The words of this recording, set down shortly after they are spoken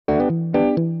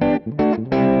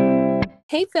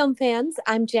Hey, film fans,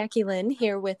 I'm Jackie Lynn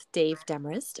here with Dave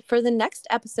Demarest for the next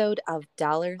episode of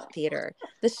Dollar Theater,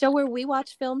 the show where we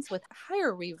watch films with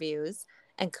higher reviews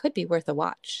and could be worth a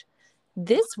watch.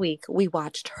 This week, we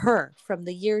watched Her from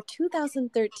the year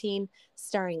 2013,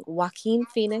 starring Joaquin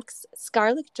Phoenix,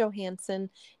 Scarlett Johansson,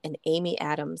 and Amy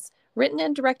Adams, written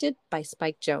and directed by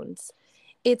Spike Jonze.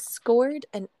 It scored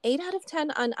an 8 out of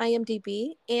 10 on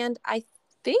IMDb, and I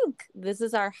think this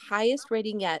is our highest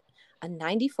rating yet, a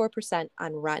 94%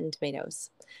 on Rotten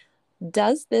Tomatoes.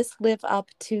 Does this live up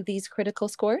to these critical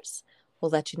scores?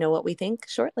 We'll let you know what we think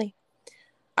shortly.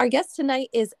 Our guest tonight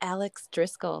is Alex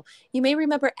Driscoll. You may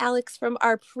remember Alex from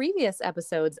our previous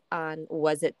episodes on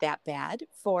Was It That Bad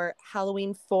for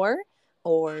Halloween 4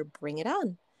 or Bring It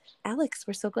On. Alex,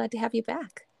 we're so glad to have you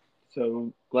back.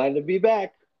 So glad to be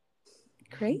back.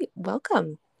 Great.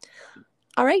 Welcome.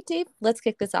 All right, Dave, let's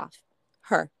kick this off.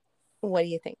 Her, what do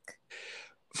you think?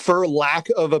 For lack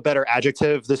of a better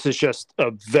adjective, this is just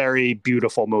a very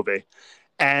beautiful movie.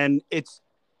 And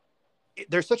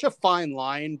there's such a fine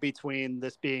line between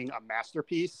this being a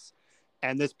masterpiece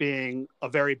and this being a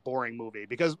very boring movie.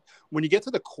 Because when you get to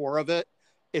the core of it,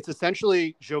 it's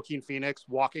essentially Joaquin Phoenix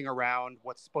walking around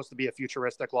what's supposed to be a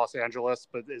futuristic Los Angeles,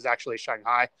 but is actually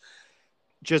Shanghai,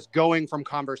 just going from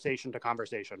conversation to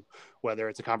conversation, whether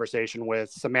it's a conversation with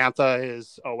Samantha,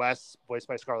 his OS, voiced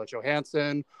by Scarlett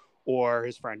Johansson, or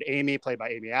his friend Amy, played by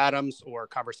Amy Adams, or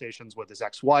conversations with his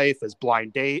ex-wife, his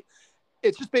blind date.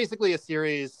 It's just basically a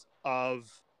series of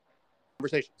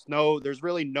conversations. There's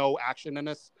really no action in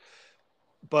this.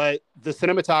 But the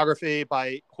cinematography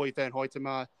by Hoyte van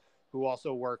Hoytema, who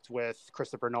also worked with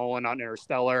Christopher Nolan on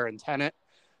Interstellar and Tenet,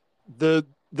 the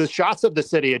shots of the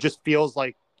city, it just feels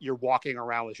like you're walking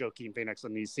around with Joaquin Phoenix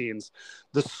in these scenes.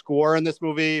 The score in this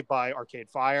movie by Arcade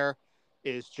Fire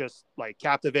is just like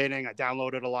captivating. I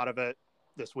downloaded a lot of it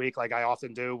this week, like I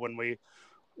often do when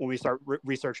we start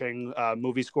researching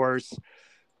movie scores.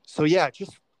 So yeah,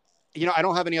 just, I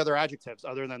don't have any other adjectives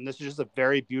other than this is just a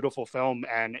very beautiful film,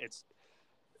 and it's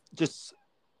just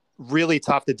really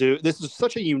tough to do. This is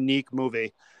such a unique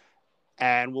movie,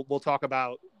 and we'll talk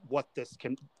about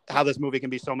how this movie can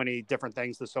be so many different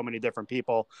things to so many different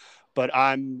people. But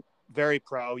I'm very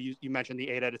pro. You mentioned the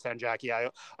 8 out of 10, Jackie. I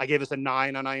gave this a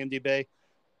 9 on IMDb,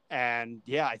 and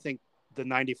yeah, I think the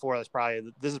 94 this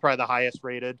is probably the highest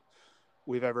rated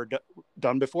we've ever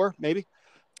done before. Maybe,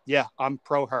 yeah. I'm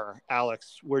pro Her.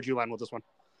 Alex, where'd you land with this one?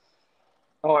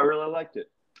 Oh, I really liked it.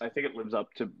 I think it lives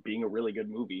up to being a really good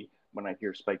movie. When I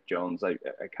hear Spike Jonze, I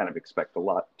kind of expect a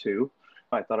lot too.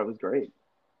 I thought it was great.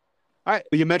 All right.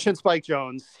 Well, you mentioned Spike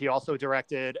Jonze. He also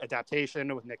directed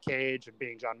Adaptation with Nick Cage and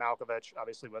Being John Malkovich,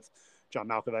 obviously with John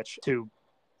Malkovich, two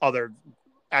other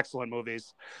excellent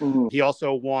movies. Mm-hmm. He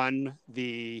also won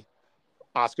the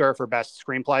Oscar for Best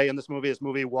Screenplay in this movie. This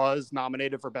movie was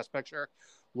nominated for Best Picture,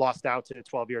 lost out to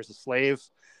 12 Years a Slave.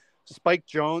 Spike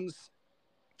Jonze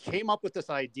came up with this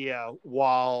idea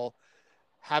while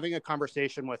having a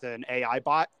conversation with an AI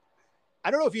bot.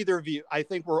 I don't know if either of you, I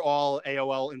think we're all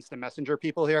AOL Instant Messenger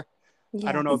people here. Yes.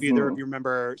 I don't know if either of you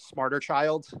remember Smarter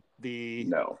Child,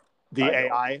 the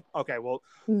AI. Okay, well,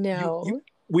 no.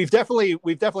 We've definitely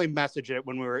messaged it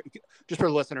when we were, just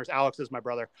for listeners, Alex is my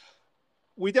brother.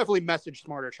 We definitely messaged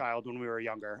Smarter Child when we were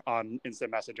younger on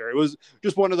Instant Messenger. It was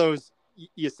just one of those,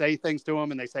 you say things to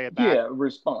them and they say it back. Yeah,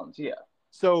 response, yeah.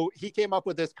 So he came up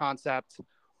with this concept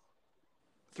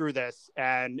through this.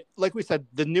 And like we said,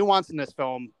 the nuance in this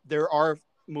film, there are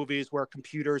movies where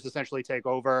computers essentially take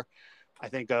over. I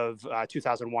think of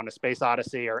 2001: A Space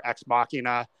Odyssey or Ex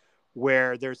Machina,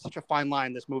 where there's such a fine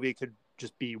line. This movie could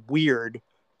just be weird,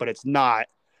 but it's not.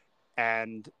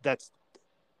 And that's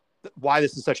why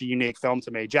this is such a unique film to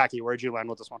me. Jackie, where'd you land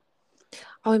with this one?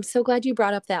 Oh, I'm so glad you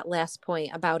brought up that last point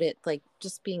about it, like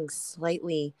just being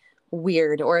slightly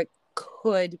weird, or it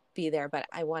could be there, but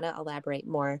I want to elaborate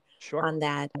more on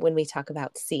that when we talk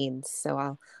about scenes. So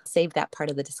I'll save that part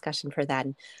of the discussion for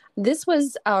then. This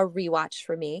was a rewatch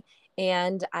for me,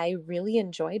 and I really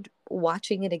enjoyed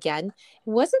watching it again. It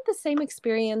wasn't the same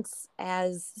experience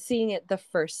as seeing it the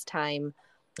first time.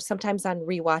 Sometimes on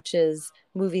rewatches,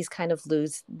 movies kind of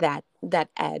lose that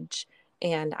edge.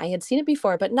 And I had seen it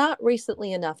before, but not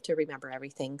recently enough to remember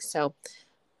everything. So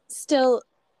still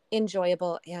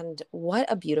enjoyable, and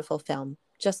what a beautiful film.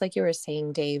 Just like you were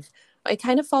saying, Dave, it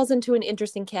kind of falls into an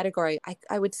interesting category.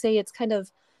 I would say it's kind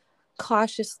of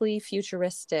cautiously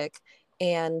futuristic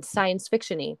and science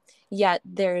fiction-y, yet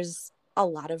there's a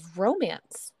lot of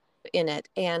romance in it.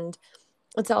 And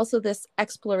it's also this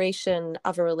exploration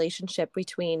of a relationship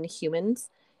between humans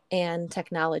and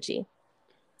technology.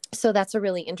 So that's a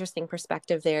really interesting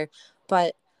perspective there.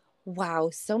 But Wow,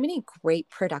 so many great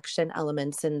production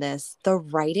elements in this. The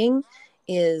writing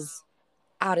is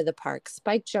out of the park.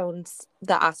 Spike Jonze,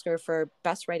 the Oscar for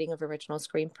Best Writing of Original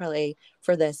Screenplay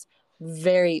for this,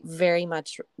 very, very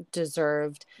much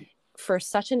deserved for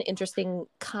such an interesting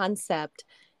concept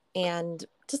and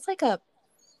just like a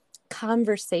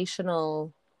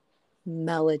conversational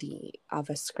melody of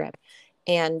a script.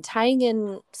 And tying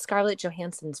in Scarlett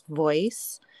Johansson's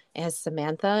voice as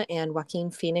Samantha and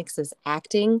Joaquin Phoenix's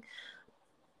acting,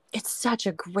 it's such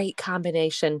a great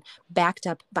combination, backed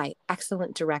up by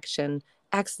excellent direction,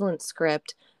 excellent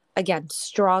script. Again,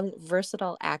 strong,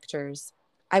 versatile actors.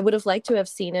 I would have liked to have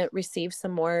seen it receive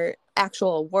some more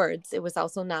actual awards. It was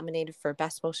also nominated for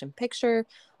Best Motion Picture,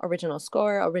 Original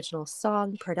Score, Original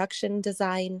Song, Production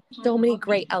Design. So many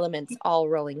great elements all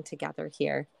rolling together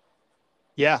here.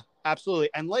 Yeah, absolutely.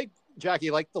 And like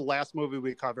Jackie, like the last movie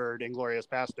we covered, Inglourious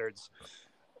Basterds,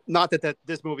 not that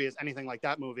this movie is anything like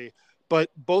that movie, but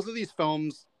both of these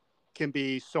films can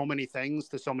be so many things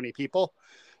to so many people.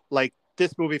 Like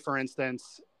this movie, for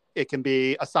instance, it can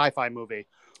be a sci-fi movie,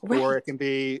 right, or it can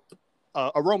be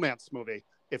a romance movie,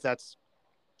 if that's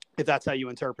how you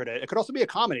interpret it. It could also be a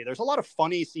comedy. There's a lot of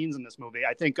funny scenes in this movie.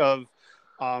 I think of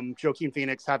Joaquin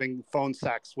Phoenix having phone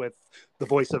sex with the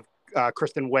voice of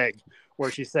Kristen Wiig,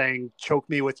 where she's saying, "Choke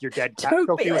me with your dead cat.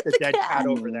 Choke me with the dead cat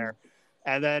over there."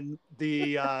 And then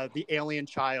the alien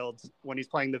child when he's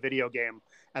playing the video game,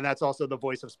 and that's also the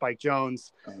voice of Spike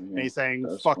Jonze, and he's saying,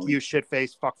 "Fuck funny. You, shit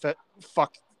face, fuckhead,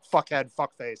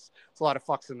 fuckface." It's a lot of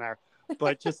fucks in there,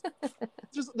 but just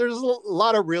there's a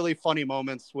lot of really funny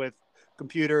moments with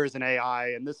computers and AI,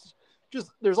 and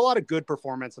there's a lot of good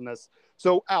performance in this.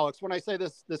 So, Alex, when I say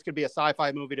this could be a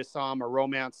sci-fi movie to some, a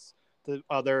romance to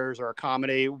others, or a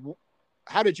comedy,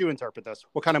 how did you interpret this?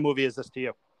 What kind of movie is this to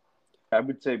you? I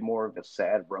would say more of a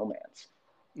sad romance.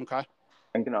 Okay. I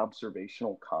think an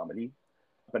observational comedy,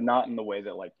 but not in the way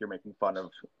that like you're making fun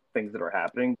of things that are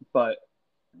happening. But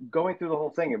going through the whole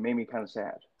thing, it made me kind of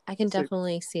sad. I can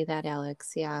definitely see that,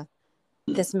 Alex. Yeah.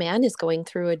 This man is going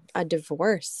through a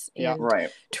divorce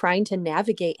and trying to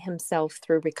navigate himself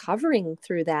through recovering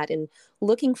through that and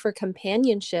looking for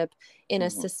companionship in a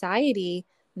society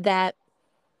that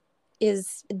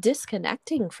is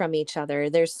disconnecting from each other.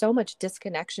 There's so much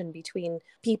disconnection between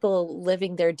people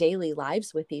living their daily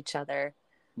lives with each other.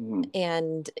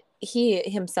 And he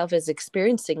himself is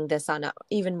experiencing this on an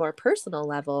even more personal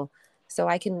level. So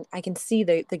I can see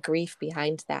the grief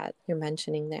behind that you're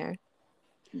mentioning there.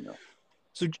 No.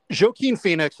 So Joaquin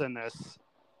Phoenix in this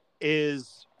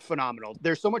is phenomenal.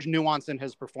 There's so much nuance in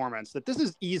his performance that this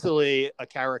is easily a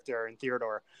character in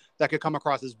Theodore that could come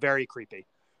across as very creepy.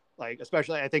 Like,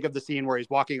 especially I think of the scene where he's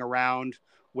walking around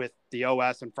with the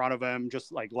OS in front of him,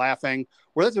 just like laughing,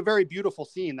 where that's a very beautiful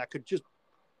scene that could just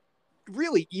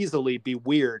really easily be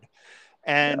weird.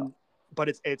 And, but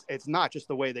it's not just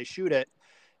the way they shoot it.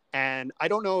 And I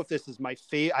don't know if this is my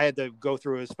favorite. I had to go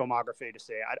through his filmography to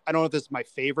say, I don't know if this is my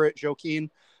favorite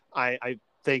Joaquin. I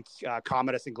think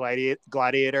Commodus and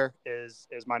Gladiator is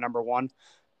my number one.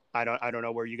 I don't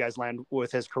know where you guys land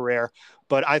with his career,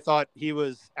 but I thought he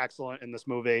was excellent in this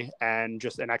movie and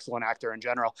just an excellent actor in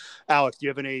general. Alex, do you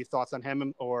have any thoughts on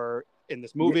him or in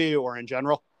this movie or in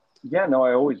general? Yeah, no,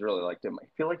 I always really liked him. I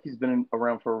feel like he's been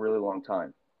around for a really long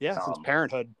time. Yeah, since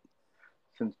Parenthood.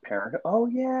 Since Parenthood. Oh,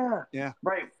 yeah. Yeah.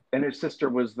 Right. And his sister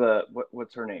was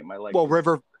what's her name?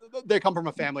 River. They come from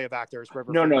a family of actors.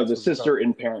 River. No, the sister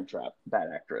in Parent Trap, that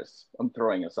actress. I'm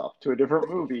throwing us off to a different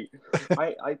movie.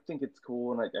 I think it's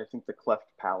cool, and I think the cleft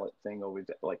palate thing always,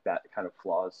 like, that kind of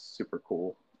flaw is super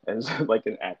cool as like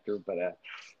an actor, but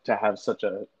to have such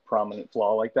a prominent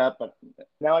flaw like that. But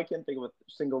now I can't think of a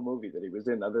single movie that he was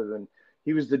in other than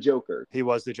he was the Joker. He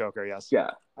was the Joker, yes.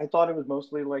 Yeah. I thought it was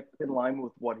mostly like in line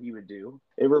with what he would do.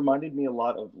 It reminded me a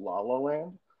lot of La La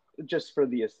Land, just for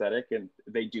the aesthetic, and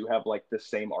they do have like the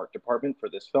same art department for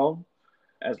this film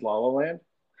as La La Land,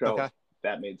 so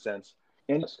that made sense.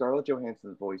 And Scarlett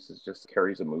Johansson's voice just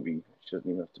carries a movie. She doesn't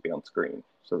even have to be on screen,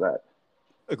 so that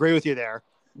agree with you there.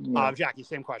 Jackie,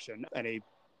 same question. Any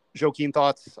Joaquin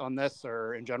thoughts on this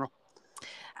or in general?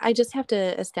 I just have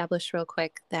to establish real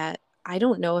quick that I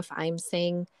don't know if I'm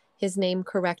saying his name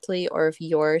correctly or if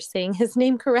you're saying his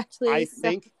name correctly. I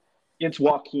think it's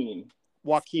Joaquin.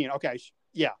 Okay.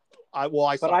 Yeah. I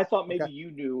thought maybe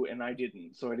you knew and I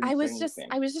didn't, so I was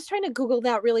just trying to Google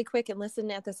that really quick and listen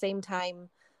at the same time.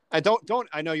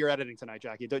 I know you're editing tonight,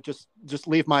 Jackie. Just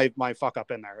leave my fuck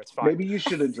up in there. It's fine. Maybe you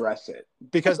should address it.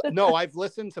 Because no, I've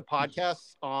listened to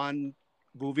podcasts on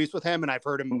movies with him and I've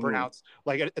heard him pronounce,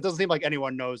 like, it doesn't seem like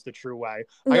anyone knows the true way.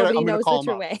 Nobody knows the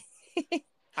true way.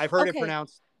 I've heard it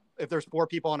pronounced if there's 4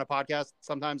 people on a podcast,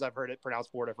 sometimes I've heard it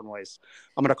pronounced 4 different ways.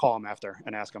 I'm going to call him after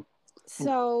and ask him.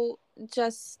 So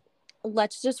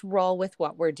let's just roll with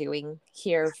what we're doing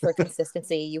here for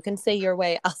consistency. You can say your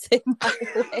way, I'll say my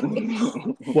way.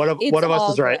 One of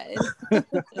us is right.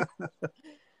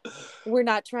 We're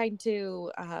not trying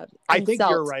to I think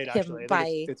you're right, actually.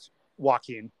 It's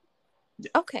Joaquin.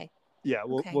 Okay. Yeah,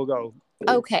 we'll go.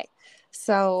 Okay.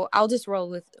 So I'll just roll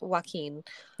with Joaquin.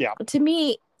 Yeah. To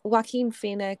me, Joaquin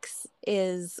Phoenix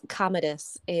is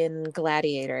Commodus in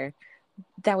Gladiator.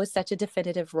 That was such a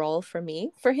definitive role for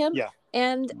him. Yeah.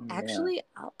 And actually,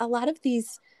 a lot of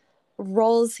these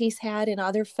roles he's had in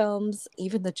other films,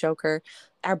 even the Joker,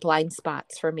 are blind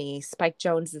spots for me. Spike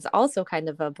Jonze is also kind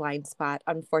of a blind spot,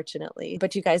 unfortunately.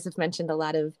 But you guys have mentioned a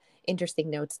lot of interesting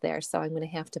notes there, so I'm going to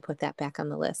have to put that back on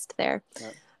the list there.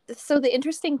 Yeah. So the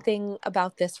interesting thing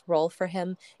about this role for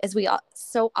him is we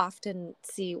so often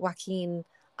see Joaquin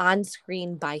on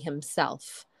screen by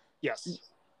himself. Yes.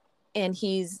 And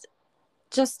he's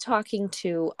just talking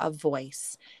to a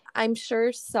voice. I'm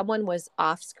sure someone was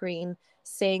off screen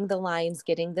saying the lines,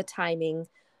 getting the timing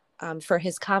for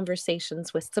his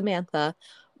conversations with Samantha.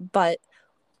 But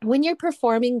when you're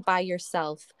performing by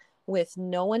yourself with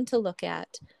no one to look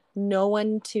at, no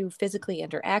one to physically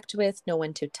interact with, no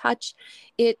one to touch,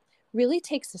 it really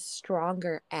takes a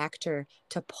stronger actor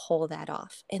to pull that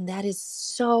off. And that is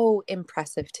so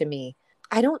impressive to me.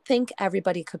 I don't think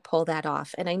everybody could pull that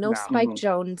off. And I know Spike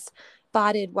Jonze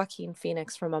spotted Joaquin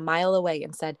Phoenix from a mile away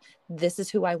and said, this is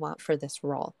who I want for this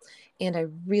role. And I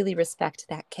really respect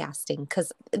that casting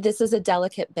because this is a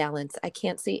delicate balance. I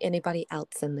can't see anybody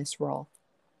else in this role.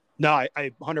 No,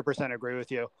 I 100% agree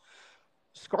with you.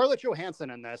 Scarlett Johansson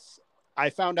in this, I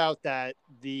found out that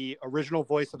the original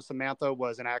voice of Samantha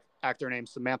was an actor named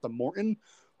Samantha Morton,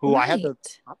 who I had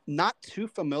I'm not too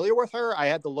familiar with her. I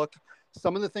had to look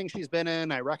some of the things she's been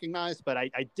in, I recognized, but I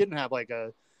didn't have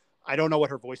I don't know what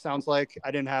her voice sounds like.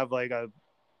 I didn't have a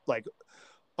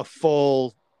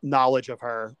full knowledge of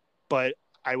her, but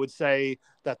I would say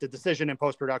that the decision in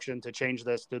post-production to change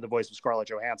this to the voice of Scarlett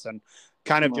Johansson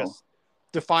kind of just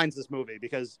defines this movie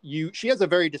because she has a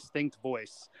very distinct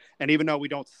voice. And even though we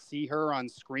don't see her on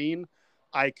screen,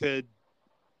 I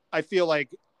feel like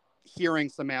hearing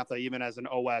Samantha, even as an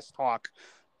OS talk,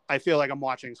 I feel like I'm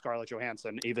watching Scarlett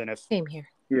Johansson, even if same here.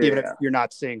 If you're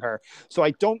not seeing her. So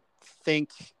I don't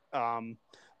think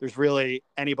there's really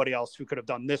anybody else who could have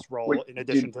done this role in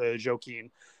addition to Joaquin.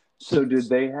 So did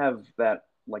they have that,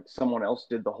 someone else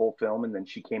did the whole film and then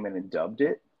she came in and dubbed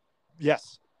it?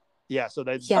 Yes. Yeah. So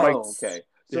they. Yes. Oh, okay.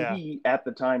 So he at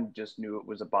the time just knew it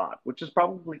was a bot, which is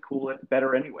probably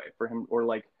better anyway for him. Or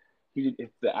if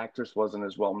the actress wasn't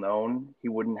as well known, he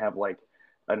wouldn't have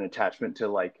an attachment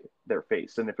to their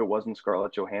face. And if it wasn't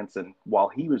Scarlett Johansson while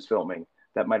he was filming,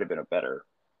 that might have been a better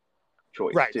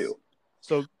choice too.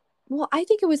 So, well, I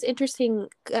think it was interesting,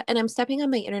 and I'm stepping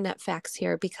on my internet facts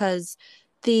here because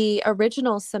the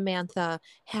original Samantha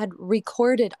had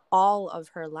recorded all of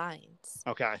her lines.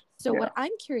 Okay. So what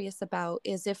I'm curious about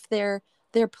is if they're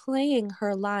playing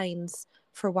her lines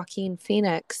for Joaquin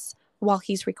Phoenix while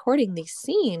he's recording these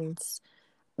scenes.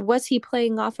 Was he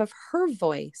playing off of her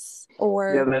voice,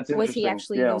 or was he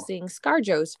actually using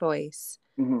ScarJo's voice?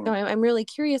 Mm-hmm. So I'm really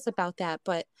curious about that.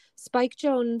 But Spike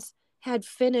Jonze had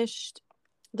finished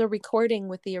the recording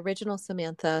with the original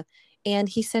Samantha, and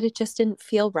he said it just didn't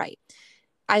feel right.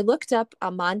 I looked up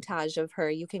a montage of her.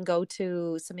 You can go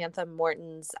to Samantha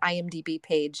Morton's IMDb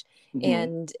page,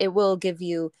 and it will give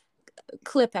you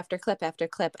clip after clip after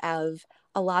clip of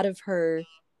a lot of her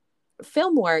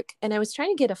film work. And I was trying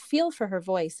to get a feel for her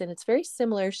voice, and it's very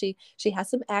similar. She has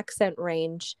some accent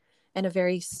range and a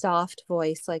very soft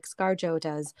voice like ScarJo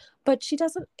does, but she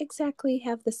doesn't exactly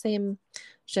have the same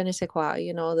je ne sais quoi,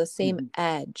 the same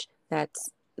edge that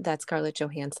Scarlett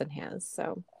Johansson has.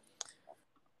 So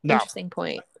interesting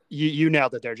point. You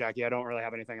nailed it there, Jackie. I don't really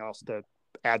have anything else to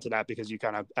add to that because you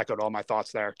kind of echoed all my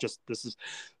thoughts there. Just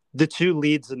the two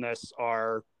leads in this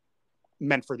are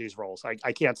meant for these roles.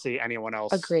 I can't see anyone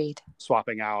else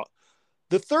swapping out.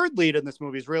 The third lead in this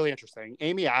movie is really interesting.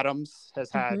 Amy Adams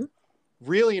has had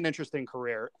really an interesting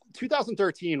career.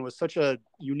 2013 was such a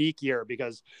unique year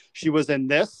because she was in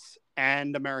this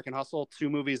and American Hustle, 2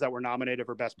 movies that were nominated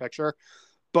for Best Picture.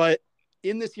 But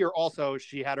in this year also,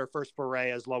 she had her first foray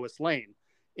as Lois Lane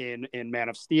in Man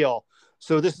of Steel.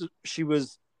 So she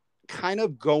was kind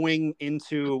of going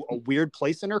into a weird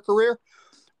place in her career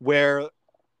where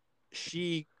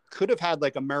she could have had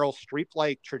a Meryl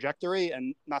Streep-like trajectory,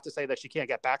 and not to say that she can't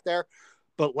get back there,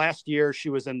 but last year she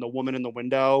was in The Woman in the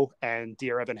Window and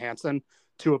Dear Evan Hansen,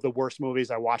 2 of the worst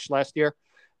movies I watched last year.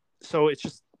 So it's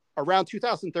just around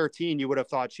 2013, you would have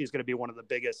thought she's going to be one of the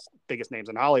biggest names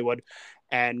in Hollywood,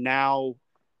 and now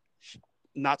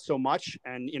not so much.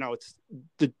 And it's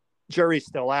the jury's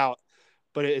still out,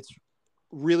 but it's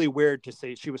really weird to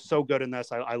see. She was so good in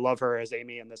this. I love her as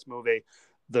Amy in this movie.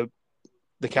 The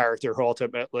character who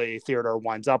ultimately Theodore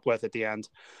winds up with at the end.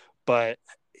 But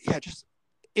yeah, just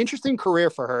interesting career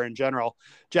for her in general.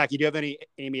 Jackie, do you have any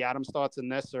Amy Adams thoughts in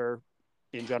this or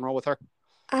in general with her?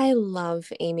 I love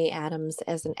Amy Adams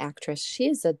as an actress. She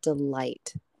is a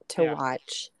delight to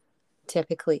watch,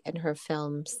 typically in her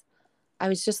films. I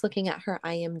was just looking at her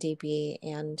IMDb,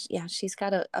 and yeah, she's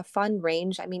got a fun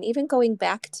range. I mean, even going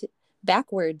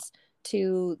backwards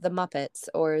to The Muppets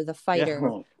or The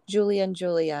Fighter, Julia and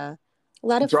Julia, a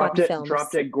lot of fun films.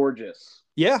 Drop Dead Gorgeous.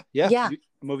 Yeah.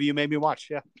 Movie you made me watch.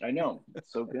 Yeah, I know,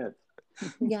 it's so good.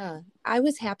 Yeah, I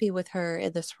was happy with her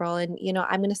in this role, and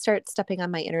I'm going to start stepping on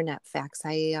my internet facts.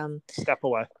 Step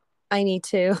away. I need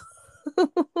to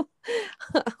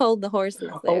hold the horses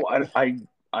there. Oh,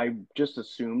 I just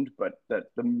assumed, but that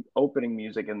the opening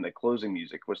music and the closing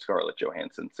music was Scarlett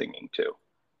Johansson singing too.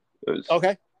 It was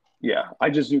okay. Yeah,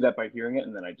 I just knew that by hearing it,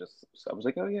 and then I was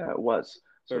like, oh yeah, it was.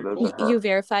 So those are her. You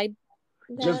verified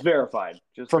that? Just verified.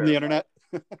 From the internet.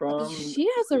 She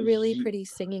has a really pretty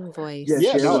singing voice. Yeah, she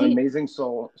has an amazing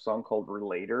song called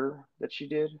Relator that she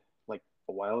did like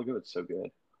a while ago. It's so good.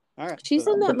 All right. She's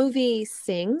in that movie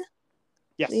Sing.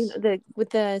 Yes. With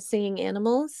the singing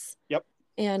animals. Yep.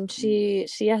 And she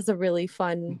has a really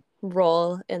fun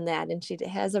role in that, and she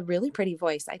has a really pretty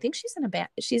voice. I think she's in a band.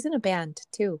 She's in a band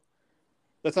too.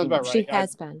 That sounds about right. She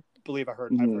has been. I believe I've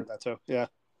heard that too. Yeah.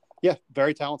 Yeah.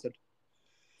 Very talented.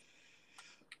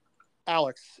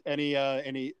 Alex,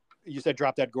 any you said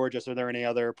Drop Dead Gorgeous. Are there any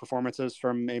other performances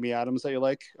from Amy Adams that you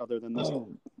like other than this?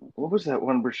 Oh, what was that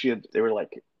one where they were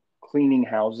like cleaning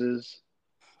houses?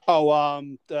 Oh,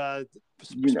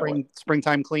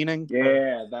 springtime cleaning.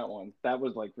 Yeah, that one. That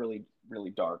was like really,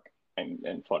 really dark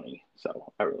and funny.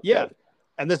 So I really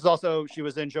And this is also she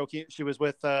was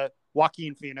with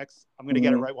Joaquin Phoenix. I'm going to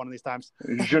get it right one of these times.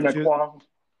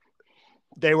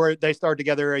 They started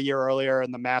together a year earlier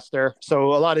in The Master.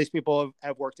 So a lot of these people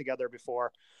have worked together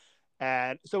before.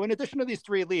 And so in addition to these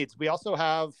three leads, we also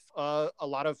have a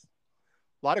lot of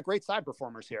great side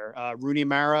performers here. Rooney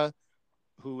Mara,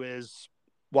 who is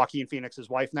Joaquin Phoenix's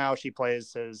wife now. She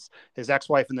plays his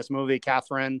ex-wife in this movie,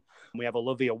 Catherine. We have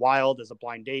Olivia Wilde as a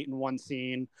blind date in one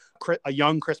scene. A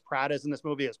young Chris Pratt is in this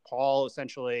movie as Paul,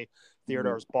 essentially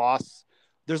Theodore's boss.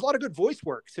 There's a lot of good voice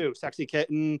work too. Sexy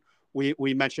Kitten, we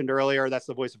mentioned earlier, that's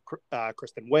the voice of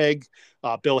Kristen Wiig.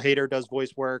 Bill Hader does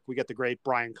voice work. We get the great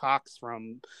Brian Cox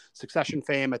from Succession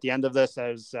fame at the end of this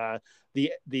as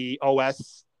the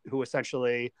OS who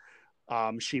essentially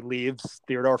she leaves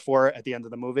Theodore for at the end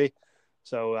of the movie.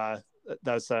 So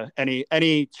that's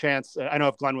any chance. I know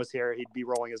if Glenn was here, he'd be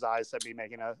rolling his eyes at me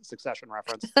making a Succession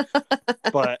reference.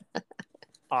 But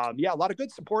a lot of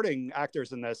good supporting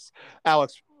actors in this.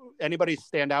 Alex, anybody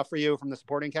stand out for you from the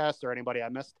supporting cast or anybody I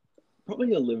missed?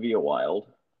 Probably Olivia Wilde.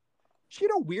 She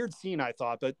had a weird scene, I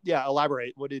thought, but yeah,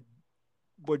 elaborate. What'd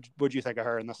you think of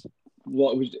her in this?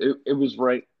 Well, it was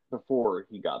right before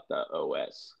he got the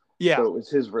OS. Yeah. So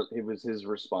it was his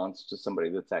response to somebody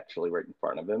that's actually right in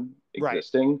front of him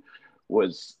existing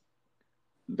was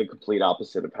the complete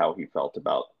opposite of how he felt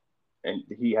about, and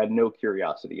he had no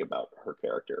curiosity about her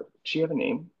character. Does she have a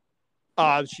name?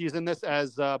 She's in this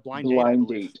as blind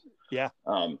date. Yeah.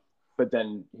 But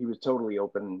then he was totally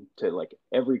open to like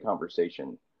every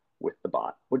conversation with the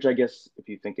bot, which I guess if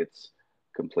you think it's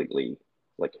completely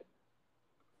like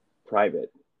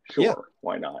private, sure,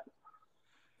 why not?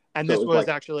 And so this was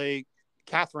actually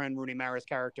Catherine, Rooney Mara's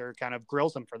character, kind of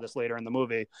grills him for this later in the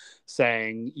movie,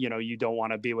 saying, you don't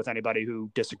want to be with anybody who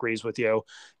disagrees with you.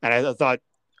 And I thought,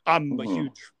 I'm a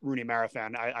huge Rooney Mara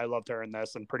fan. I loved her in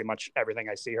this and pretty much everything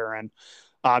I see her in.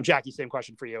 Jackie, same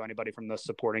question for you. Anybody from the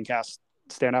supporting cast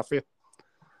stand out for you?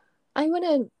 I want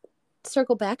to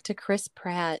circle back to Chris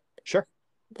Pratt. Sure.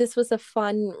 This was a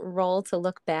fun role to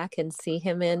look back and see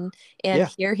him in and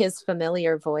hear his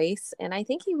familiar voice. And I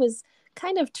think he was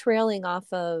kind of trailing off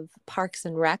of Parks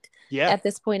and Rec at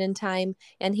this point in time.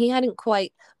 And he hadn't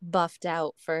quite buffed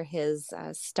out for his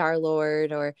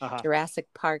Star-Lord or Jurassic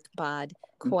Park bod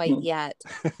quite yet.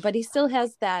 But he still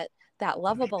has that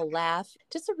lovable laugh,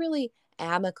 just a really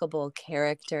amicable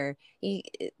character.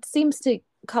 It seems to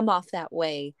come off that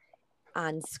way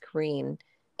on screen.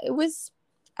 It was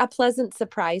a pleasant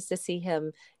surprise to see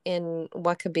him in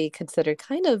what could be considered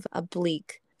kind of a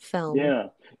bleak film. Yeah,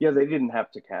 they didn't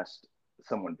have to cast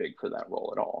someone big for that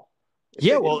role at all.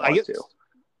 Yeah, well, I guess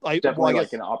definitely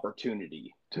like an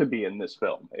opportunity to be in this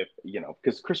film, if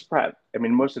because Chris Pratt, I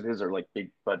mean, most of his are like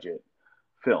big budget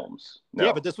films. No.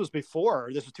 Yeah, but this was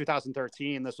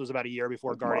 2013. This was about a year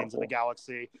before Guardians of the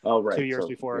Galaxy. Oh, right. 2 years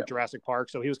before Jurassic Park.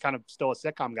 So he was kind of still a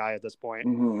sitcom guy at this point.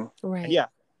 Mm-hmm. Right. And yeah,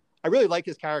 I really like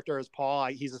his character as Paul.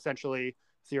 He's essentially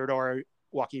Theodore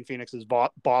Joaquin Phoenix's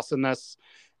boss in this.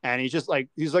 And he's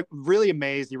really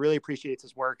amazed. He really appreciates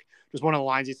his work. Just one of the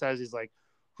lines he says, he's like,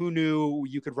 "Who knew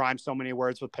you could rhyme so many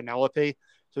words with Penelope?"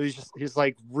 So he's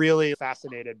like really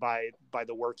fascinated by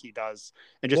the work he does,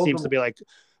 and just seems to be like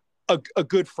a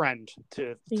good friend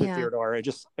to Theodore. And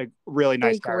just a really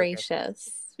nice very character.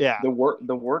 Gracious. Yeah. The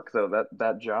work though,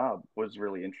 that job was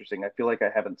really interesting. I feel like I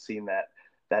haven't seen that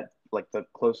like the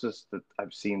closest that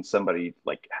I've seen somebody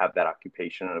like have that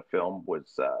occupation in a film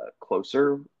was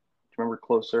Closer. Do you remember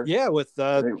Closer? Yeah, with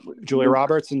Julia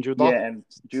Roberts and Jude Law. Yeah, and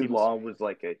Jude Law was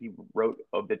like he wrote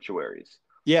obituaries.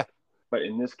 Yeah. But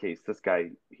in this case, this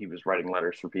guy, he was writing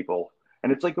letters for people,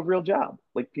 and it's like a real job.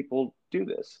 Like people do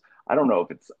this. I don't know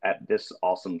if it's at this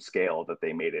awesome scale that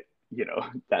they made it,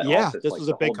 that office. This like was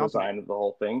a big company. Design of the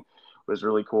whole thing was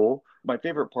really cool. My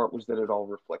favorite part was that it all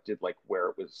reflected like where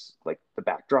it was, like the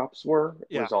backdrops were.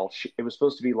 It was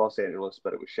supposed to be Los Angeles,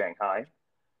 but it was Shanghai.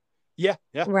 Yeah.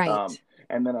 Right.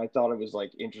 And then I thought it was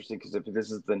like interesting because if this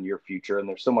is the near future and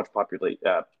there's so much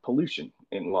pollution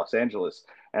in Los Angeles,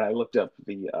 and I looked up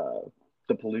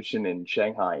the pollution in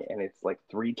Shanghai, and it's like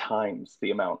 3 times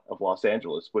the amount of Los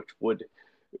Angeles,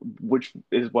 which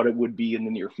is what it would be in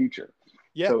the near future.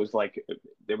 Yeah. So it was like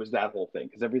there was that whole thing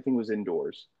because everything was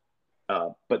indoors,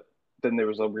 but then there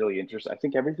was a really interesting. I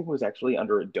think everything was actually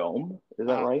under a dome. Is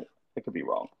that right? I could be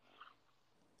wrong.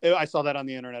 I saw that on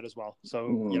the internet as well.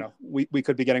 So, we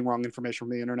could be getting wrong information from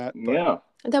the internet. But... Yeah.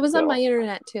 That was on my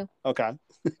internet too. Okay.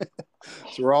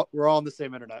 So we're all on the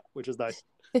same internet, which is nice.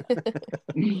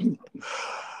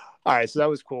 All right. So that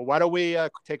was cool. Why don't we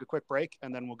take a quick break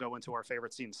and then we'll go into our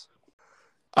favorite scenes.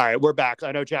 All right. We're back.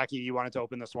 I know, Jackie, you wanted to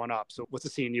open this one up. So what's the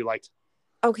scene you liked?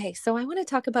 Okay. So I want to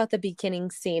talk about the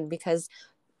beginning scene because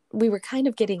we were kind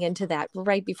of getting into that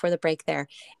right before the break there.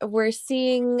 We're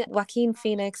seeing Joaquin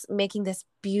Phoenix making this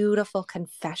beautiful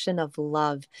confession of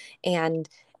love. And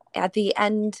at the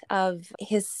end of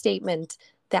his statement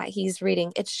that he's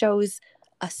reading, it shows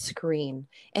a screen.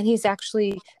 And he's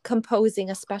actually composing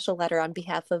a special letter on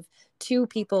behalf of 2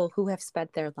 people who have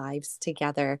spent their lives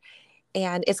together.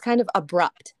 And it's kind of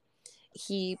abrupt.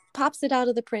 He pops it out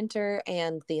of the printer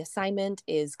and the assignment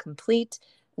is complete.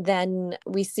 Then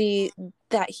we see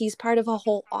that he's part of a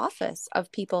whole office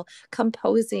of people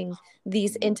composing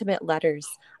these intimate letters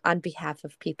on behalf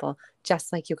of people,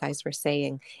 just like you guys were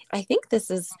saying. I think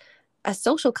this is a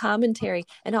social commentary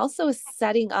and also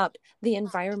setting up the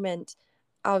environment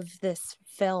of this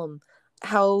film,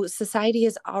 how society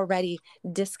is already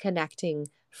disconnecting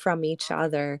from each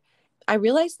other. I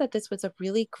realized that this was a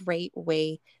really great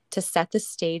way to set the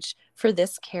stage for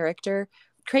this character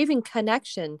craving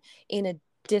connection in a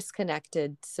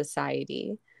disconnected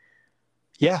society.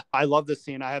 Yeah, I love this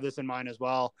scene. I have this in mind as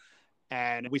well.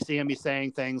 And we see him be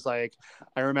saying things like,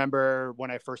 I remember when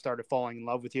I first started falling in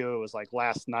love with you, it was like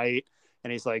last night.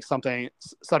 And he's like,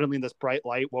 suddenly this bright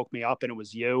light woke me up and it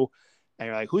was you. And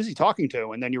you're like, who's he talking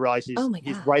to? And then you realize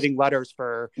he's writing letters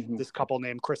for this couple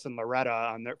named Chris and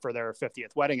Loretta for their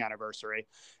 50th wedding anniversary.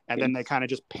 And then they kind of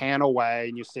just pan away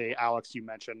and you see, Alex, you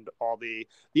mentioned all the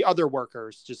other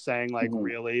workers just saying like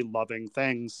really loving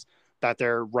things that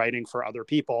they're writing for other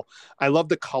people. I love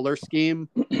the color scheme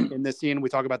in this scene. We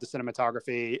talk about the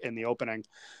cinematography in the opening.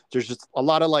 There's just a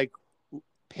lot of like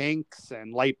pinks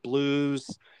and light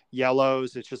blues,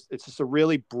 yellows. It's just a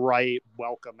really bright,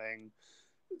 welcoming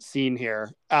scene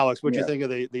here. Alex, what do you think of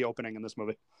the opening in this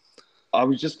movie? I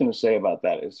was just going to say about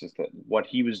that is just that what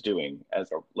he was doing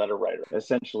as a letter writer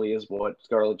essentially is what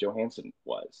Scarlett Johansson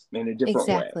was in a different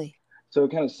way. So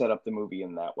it kind of set up the movie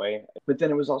in that way. But then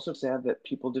it was also sad that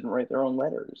people didn't write their own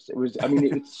letters.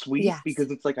 It's sweet because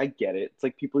it's like, I get it. It's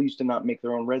like people used to not make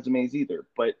their own resumes either,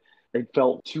 but it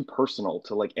felt too personal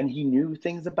to like, and he knew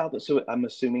things about this. So I'm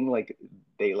assuming like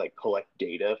they like collect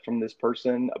data from this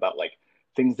person about like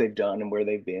things they've done and where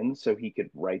they've been, so he could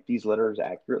write these letters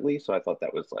accurately. So I thought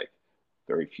that was like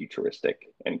very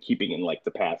futuristic and keeping in like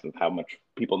the path of how much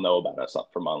people know about us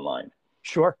up from online.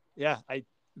 Sure. Yeah, I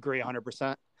agree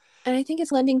 100%. And I think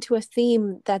it's lending to a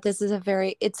theme that this is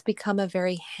it's become a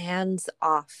very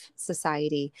hands-off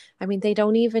society. I mean, they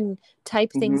don't even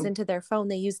type things into their phone.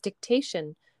 They use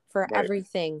dictation for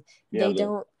everything. Yeah, they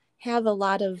don't have a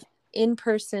lot of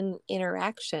in-person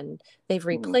interaction. They've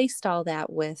replaced all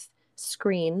that with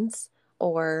screens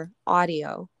or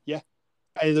audio. Yeah.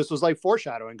 This was like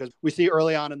foreshadowing because we see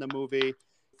early on in the movie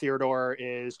Theodore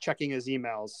is checking his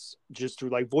emails just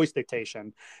through like voice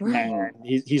dictation, Right. and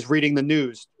he's reading the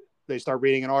news. They start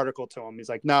reading an article to him. He's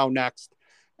like, "No, next."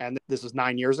 And this is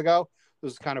 9 years ago.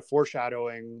 This is kind of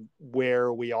foreshadowing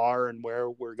where we are and where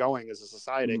we're going as a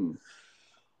society.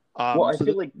 Well, I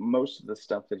feel like most of the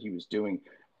stuff that he was doing,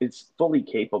 it's fully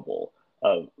capable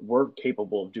of. We're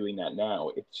capable of doing that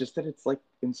now. It's just that it's like,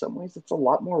 in some ways, it's a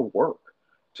lot more work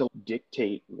to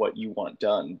dictate what you want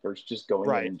done versus just going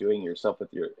in and doing it yourself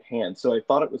with your hands. So I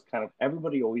thought it was kind of,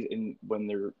 everybody always when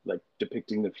they're like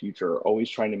depicting the future, always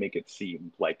trying to make it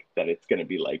seem like that it's going to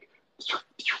be like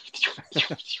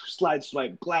slide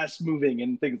swipe, glass moving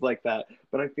and things like that.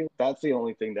 But I feel that's the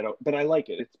only thing but I like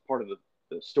it. It's part of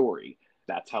the story.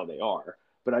 That's how they are.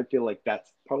 But I feel like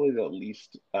that's probably the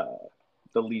least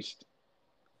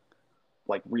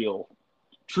like real,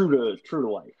 true to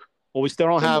life. Well, we still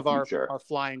don't have our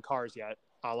flying cars yet.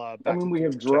 I mean, we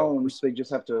have drones. They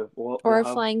just have to. Or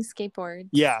flying skateboards.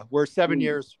 Yeah, we're 7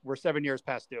 years. We're 7 years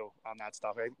past due on that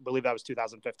stuff. I believe that was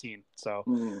 2015. So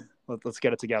let's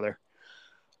get it together.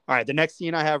 All right, the next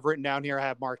scene I have written down here, I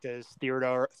have marked as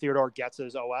Theodore gets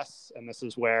his OS, and this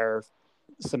is where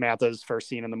Samantha's first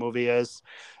scene in the movie is.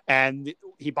 And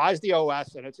he buys the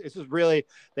OS, and it's just really,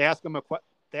 they ask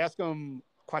him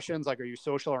questions like, are you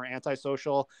social or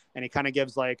antisocial? And he kind of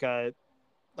gives like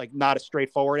not a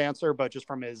straightforward answer, but just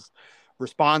from his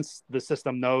response, the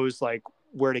system knows like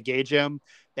where to gauge him.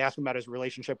 They ask him about his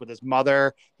relationship with his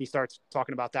mother. He starts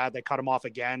talking about that. They cut him off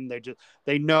again.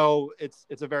 They know it's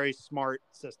a very smart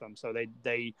system. So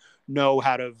they know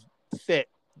how to fit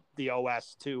the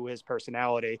OS to his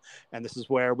personality. And this is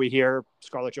where we hear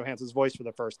Scarlett Johansson's voice for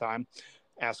the first time.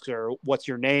 Asks her, what's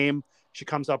your name? She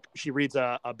comes up, she reads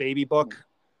a baby book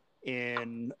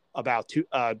in about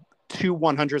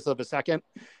 2/100th of a second,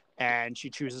 and she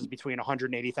chooses between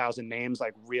 180,000 names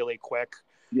like really quick.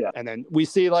 Yeah. And then we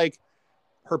see like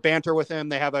her banter with him.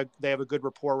 They have a good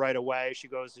rapport right away. She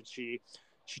goes and she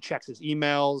checks his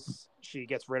emails. She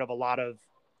gets rid of a lot of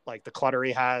like the clutter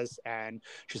he has, and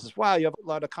she says, wow, you have a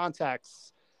lot of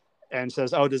contacts. And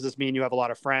says, oh, does this mean you have a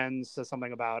lot of friends? Says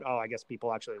something about, oh, I guess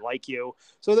people actually like you.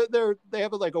 So they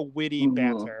have like a witty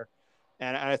banter.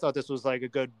 And I thought this was like a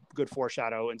good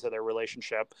foreshadow into their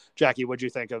relationship. Jackie, what'd you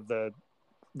think of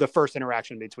the first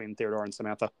interaction between Theodore and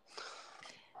Samantha?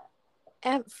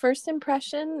 At first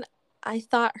impression, I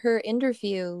thought her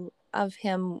interview of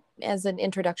him as an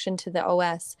introduction to the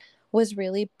OS was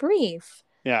really brief.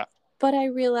 Yeah. But I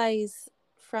realize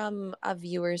from a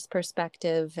viewer's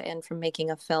perspective and from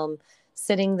making a film,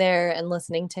 sitting there and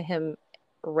listening to him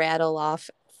rattle off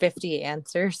 50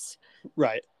 answers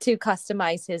to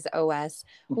customize his OS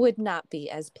would not be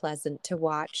as pleasant to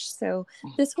watch. So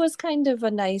this was kind of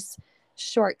a nice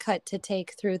shortcut to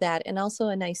take through that, and also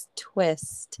a nice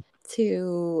twist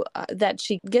to that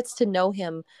she gets to know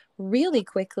him really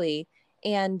quickly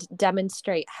and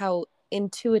demonstrate how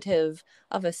intuitive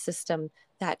of a system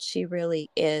that she really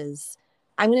is.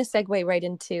 I'm going to segue right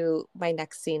into my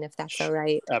next scene, if that's all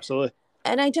right. Absolutely.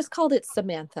 And I just called it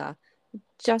Samantha,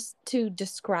 just to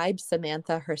describe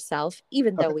Samantha herself,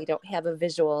 even though we don't have a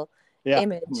visual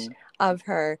image of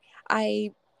her.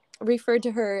 I referred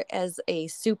to her as a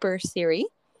super Siri.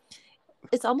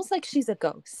 It's almost like she's a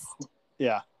ghost.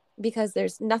 Yeah. Because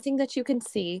there's nothing that you can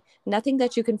see, nothing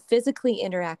that you can physically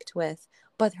interact with,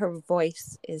 but her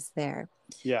voice is there.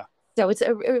 Yeah. So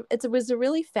it was a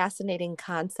really fascinating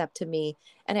concept to me.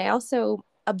 And I also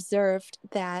observed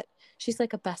that she's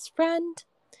like a best friend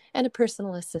and a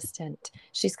personal assistant.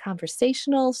 She's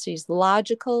conversational, she's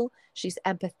logical, she's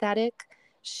empathetic,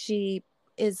 she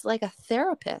is like a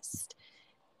therapist.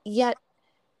 Yet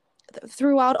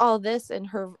throughout all this, in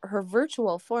her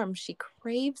virtual form, she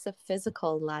craves a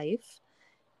physical life.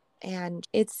 And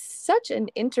it's such an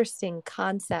interesting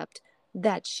concept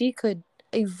that she could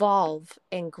evolve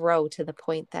and grow to the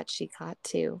point that she got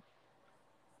to.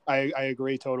 I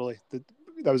agree totally.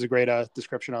 That was a great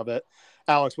description of it.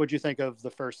 Alex, what'd you think of the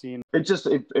first scene?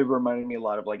 It reminded me a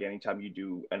lot of like anytime you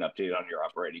do an update on your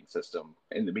operating system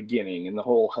in the beginning and the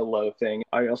whole hello thing.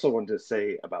 I also wanted to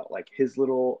say about like his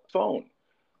little phone.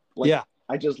 Like,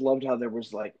 I just loved how there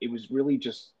was like, it was really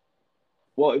just,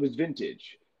 well, it was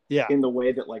vintage. Yeah. In the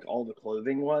way that like all the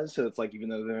clothing was. So it's like, even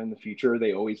though they're in the future,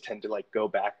 they always tend to like go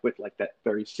back with like that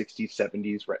very 60s,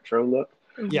 70s retro look.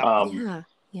 Yeah.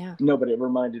 Yeah. No, but it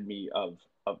reminded me of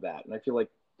that. And I feel like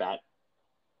that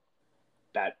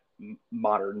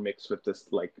modern mix with this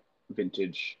like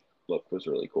vintage look was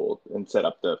really cool and set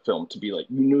up the film to be like,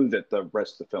 you knew that the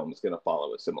rest of the film is going to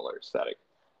follow a similar aesthetic.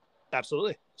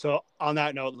 Absolutely. So on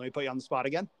that note, let me put you on the spot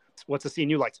again. What's the scene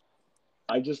you liked?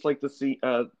 I just like to see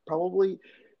probably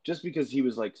just because he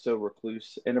was like so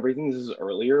recluse and everything. This is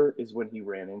earlier, is when he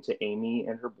ran into Amy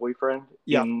and her boyfriend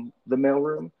in the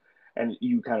mailroom, and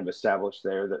you kind of established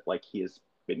there that like he has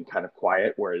been kind of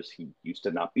quiet, whereas he used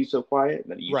to not be so quiet,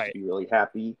 and that he used to be really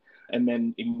happy. And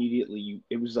then immediately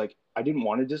it was like, I didn't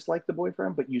want to dislike the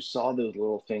boyfriend, but you saw those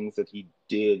little things that he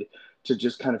did to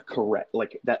just kind of correct,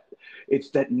 like that. It's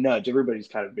that nudge. Everybody's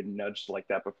kind of been nudged like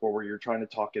that before, where you're trying to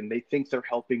talk and they think they're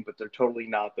helping, but they're totally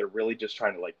not. They're really just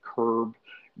trying to like curb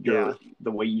the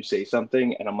way you say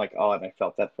something. And I'm like, oh, and I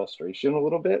felt that frustration a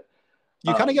little bit.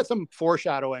 You kind of get some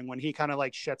foreshadowing when he kind of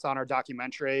like shits on our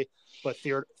documentary, but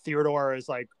Theodore is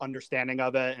like understanding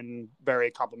of it and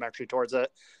very complimentary towards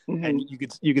it. Mm-hmm. And you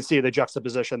could see the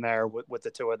juxtaposition there with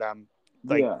the two of them,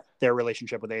 like their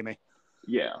relationship with Amy.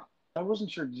 Yeah. I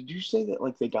wasn't sure. Did you say that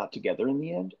like they got together in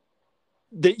the end?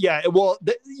 You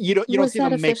don't see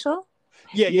them official?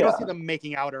 You don't see them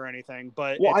making out or anything,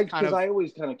 but because I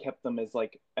always kind of kept them as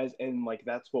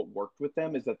that's what worked with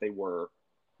them, is that they were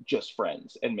just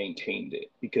friends and maintained it,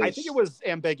 because I think it was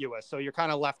ambiguous, so you're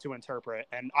kind of left to interpret,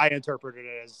 and I interpreted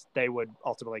it as they would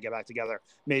ultimately get back together.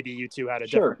 Maybe you two had a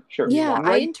different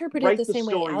I interpreted it the same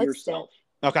way Alex yourself.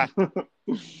 Did. Okay.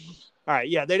 All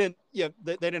right, they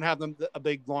didn't have a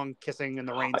big long kissing in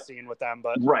the rain scene with them,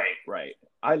 but right.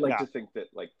 I like to think that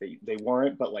like they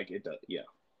weren't, but like it does,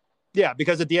 yeah,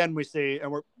 because at the end we see,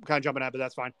 and we're kind of jumping ahead, but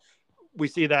that's fine. We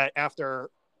see that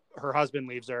after her husband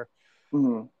leaves her,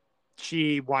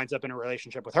 she winds up in a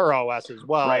relationship with her OS as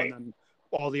well, and then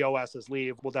all the OSs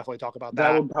leave. We'll definitely talk about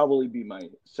that. That would probably be my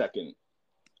second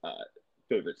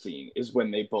favorite scene, is when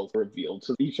they both revealed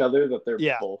to each other that they're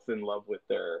both in love with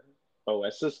their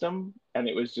OS system, and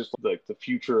it was just like the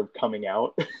future of coming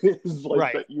out is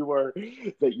like that you're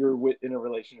in a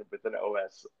relationship with an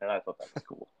OS, and I thought that was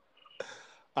cool.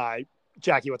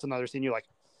 Jackie, what's another scene you like?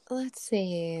 Let's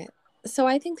see. So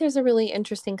I think there's a really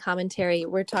interesting commentary.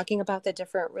 We're talking about the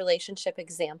different relationship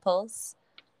examples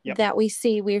that we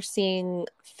see. We're seeing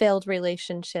failed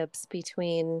relationships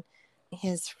between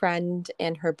his friend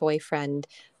and her boyfriend,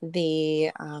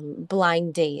 the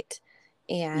blind date,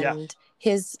 and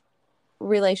his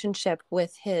relationship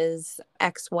with his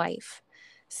ex-wife.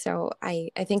 So I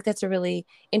think that's a really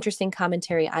interesting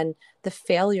commentary on the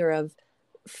failure of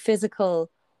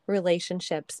physical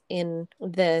relationships in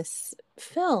this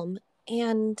film.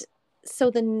 And so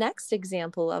the next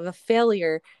example of a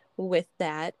failure with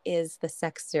that is the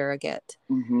sex surrogate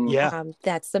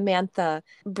that Samantha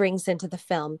brings into the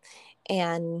film.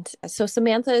 And so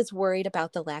Samantha is worried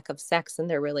about the lack of sex in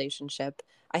their relationship.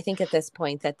 I think at this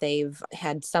point that they've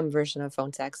had some version of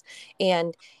phone sex.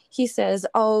 And he says,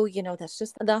 oh, that's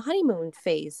just the honeymoon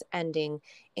phase ending.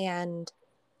 And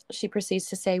she proceeds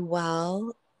to say,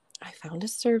 well, I found a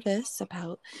service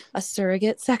about a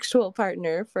surrogate sexual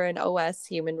partner for an OS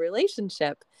human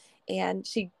relationship. And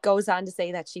she goes on to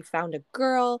say that she found a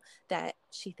girl that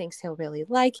she thinks he'll really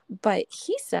like, but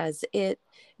he says it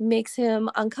makes him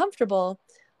uncomfortable,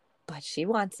 but she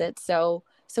wants it. So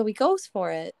he goes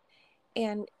for it.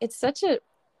 And it's such a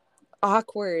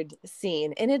awkward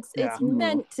scene. And it's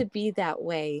meant to be that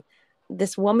way.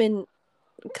 This woman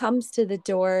comes to the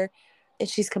door and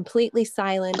she's completely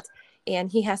silent.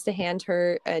 And he has to hand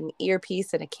her an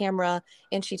earpiece and a camera,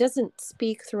 and she doesn't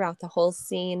speak throughout the whole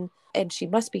scene. And she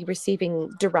must be receiving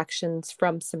directions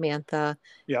from Samantha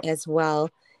as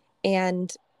well.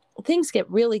 And things get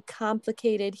really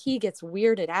complicated. He gets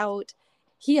weirded out.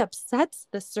 He upsets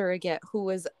the surrogate, who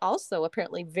was also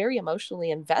apparently very emotionally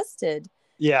invested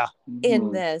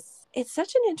in this. It's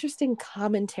such an interesting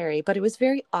commentary, but it was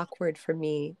very awkward for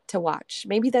me to watch.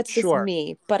 Maybe that's just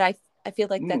me, but I feel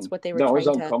like that's what they were trying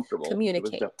to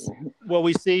communicate. Well,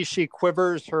 we see she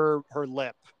quivers her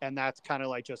lip, and that's kind of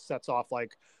like just sets off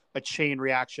like a chain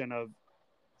reaction of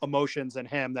emotions in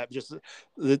him that just,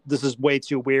 this is way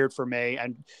too weird for me.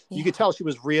 And you could tell she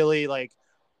was really like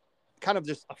kind of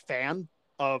just a fan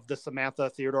of the Samantha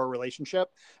Theodore relationship.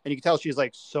 And you can tell she's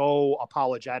like so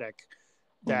apologetic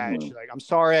that she's like, I'm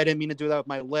sorry, I didn't mean to do that with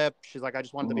my lip. She's like, I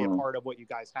just wanted to be a part of what you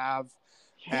guys have.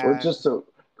 And it's just so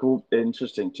cool,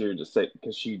 interesting too, to say,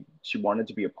 because she wanted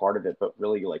to be a part of it, but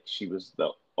really like she was the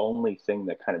only thing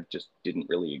that kind of just didn't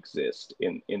really exist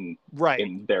in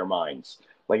their minds.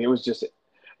 Like it was just,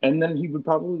 and then he would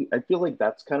probably, I feel like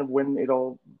that's kind of when it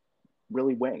all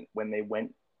really went, when they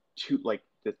went to like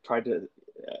to try to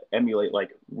emulate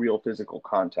like real physical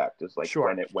contact, is like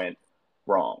when it went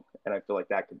wrong. And I feel like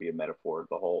that could be a metaphor of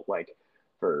the whole, like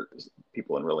for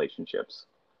people in relationships.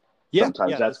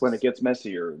 Sometimes that's when it gets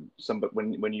messier. But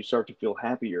when you start to feel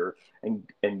happier and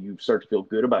you start to feel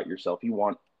good about yourself, you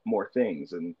want more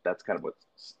things, and that's kind of what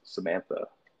Samantha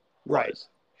was.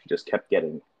 She just kept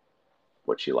getting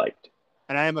what she liked.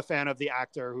 And I am a fan of the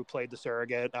actor who played the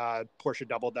surrogate, Portia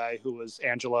Doubleday, who was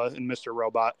Angela in Mr.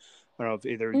 Robot. I don't know if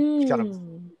either kind of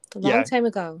a long time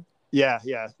ago. Yeah.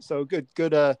 So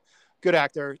good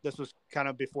actor. This was kind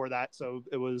of before that, so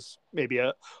it was maybe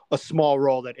a small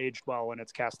role that aged well in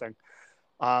its casting.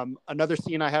 Another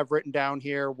scene I have written down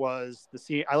here was the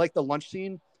scene. I like the lunch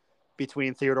scene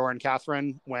between Theodore and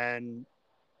Catherine when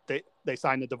they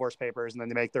sign the divorce papers and then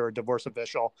they make their divorce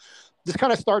official. This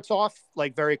kind of starts off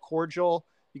like very cordial.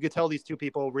 You could tell these two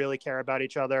people really care about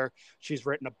each other. She's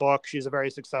written a book. She's a very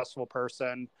successful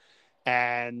person.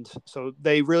 And so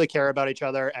they really care about each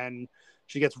other. And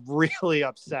she gets really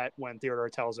upset when Theodore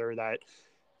tells her that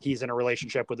he's in a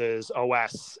relationship with his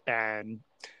OS. And,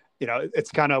 you know, it's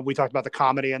kind of, we talked about the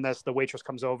comedy in this. The waitress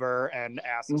comes over and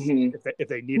asks if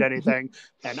they need anything.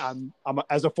 And I'm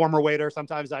as a former waiter,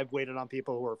 sometimes I've waited on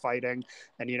people who are fighting,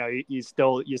 and, you know, you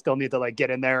still need to like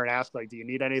get in there and ask, like, do you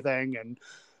need anything? And,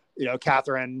 you know,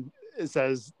 Catherine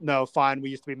says, no, fine. We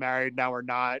used to be married. Now we're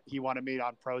not. He wanted me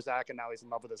on Prozac and now he's in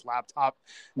love with his laptop.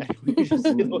 And we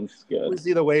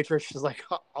see the waitress. She's like,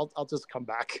 I'll just come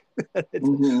back.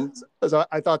 So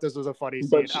I thought this was a funny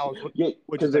scene.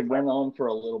 Because it went on for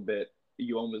a little bit.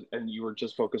 You were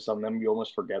just focused on them. You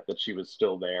almost forget that she was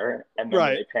still there. And then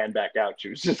when they pan back out, she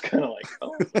was just kind of like,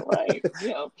 oh, right.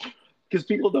 Yeah. Because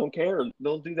people don't care.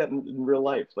 They'll do that in real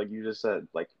life. Like you just said,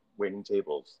 like waiting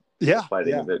tables. Yeah.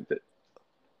 Fighting. Yeah.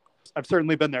 I've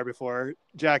certainly been there before.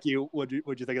 Jackie, what'd you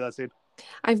think of that scene?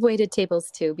 I've waited tables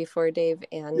too before, Dave,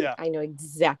 and I know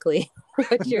exactly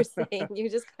what you're saying. You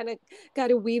just kind of got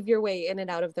to weave your way in and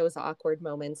out of those awkward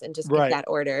moments and just get that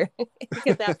order,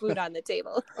 get that food on the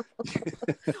table,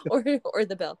 or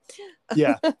the bill.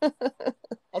 Yeah,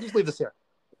 I'll just leave this here.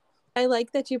 I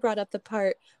like that you brought up the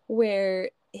part where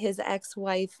his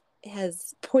ex-wife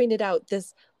has pointed out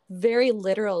this very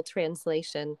literal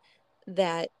translation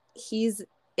that he's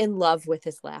in love with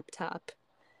his laptop.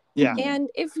 Yeah. And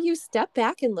if you step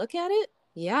back and look at it,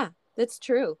 yeah, that's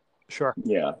true. Sure.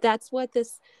 Yeah. That's what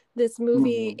this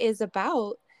movie is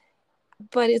about.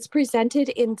 But it's presented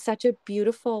in such a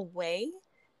beautiful way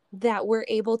that we're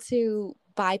able to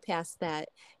bypass that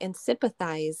and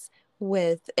sympathize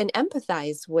with and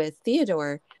empathize with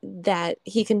Theodore, that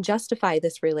he can justify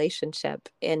this relationship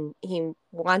and he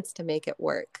wants to make it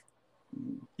work.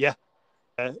 Yeah.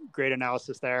 Great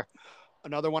analysis there.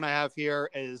 Another one I have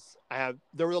here is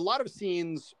there were a lot of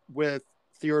scenes with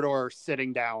Theodore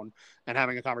sitting down and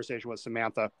having a conversation with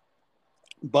Samantha.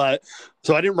 But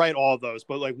so I didn't write all of those,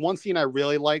 but like one scene I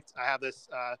really liked, I have this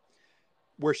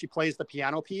where she plays the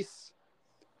piano piece,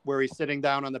 where he's sitting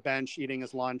down on the bench eating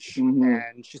his lunch,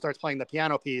 and she starts playing the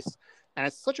piano piece. And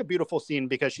it's such a beautiful scene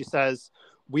because she says,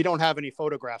 we don't have any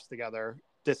photographs together.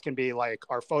 This can be like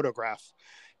our photograph.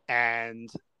 And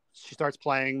she starts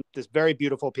playing this very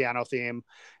beautiful piano theme,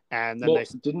 and then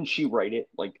didn't she write it?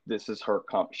 Like, this is her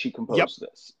she composed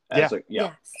this.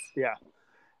 Yeah.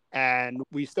 And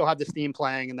we still have this theme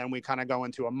playing, and then we kind of go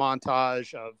into a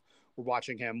montage of we're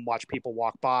watching him watch people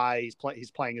walk by.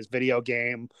 He's playing his video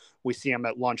game. We see him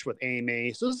at lunch with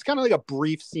Amy. So this is kind of like a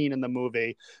brief scene in the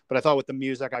movie, but I thought with the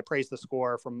music, I praised the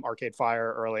score from Arcade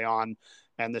Fire early on,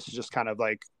 and this is just kind of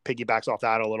like piggybacks off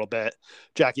that a little bit.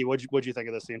 Jackie, what'd you think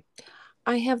of this scene?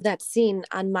 I have that scene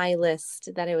on my list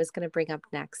that I was going to bring up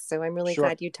next. So I'm really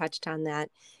glad you touched on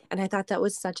that. And I thought that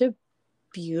was such a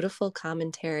beautiful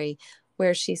commentary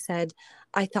where she said,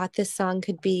 I thought this song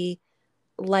could be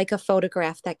like a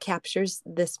photograph that captures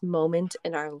this moment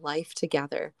in our life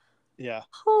together. Yeah.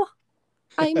 Oh,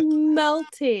 I'm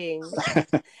melting.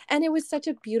 And it was such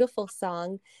a beautiful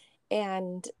song.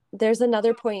 And there's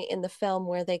another point in the film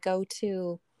where they go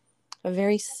to a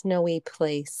very snowy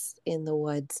place in the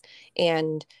woods,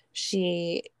 and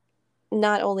she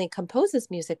not only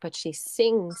composes music, but she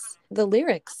sings the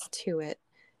lyrics to it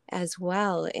as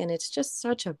well. And it's just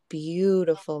such a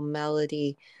beautiful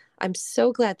melody. I'm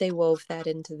so glad they wove that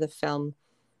into the film.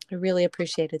 I really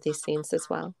appreciated these scenes as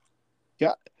well.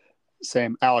 Yeah,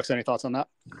 same. Alex, any thoughts on that?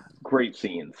 Great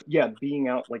scenes. Yeah, being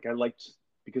out, like I liked,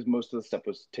 because most of the stuff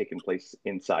was taking place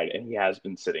inside, and he has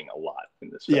been sitting a lot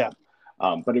in this film. Yeah.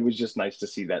 But it was just nice to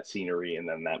see that scenery and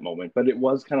then that moment. But it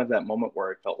was kind of that moment where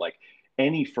I felt like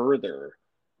any further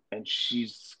and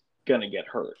she's going to get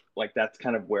hurt. Like, that's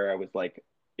kind of where I was like,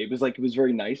 it was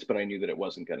very nice, but I knew that it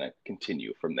wasn't going to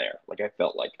continue from there. Like I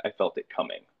felt it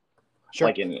coming. Sure.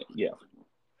 Like in it. Yeah.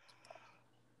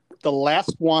 The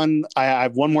last one, I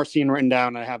have one more scene written down.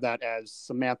 And I have that as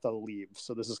Samantha leaves.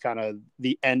 So this is kind of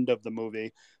the end of the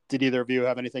movie. Did either of you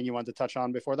have anything you wanted to touch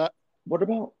on before that? What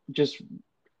about just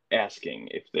asking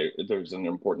if there's an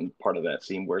important part of that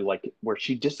scene where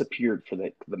she disappeared for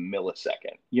the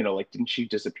millisecond. Like, didn't she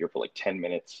disappear for like 10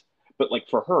 minutes? But like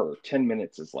for her, 10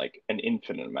 minutes is like an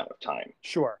infinite amount of time.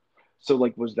 Sure. So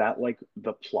like, was that like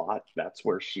the plot? That's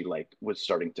where she like was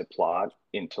starting to plot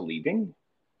into leaving?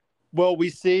 Well, we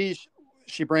see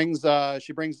he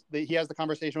has the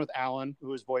conversation with Alan,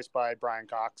 who is voiced by Brian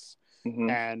Cox. Mm-hmm.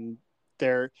 And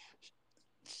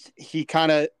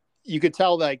you could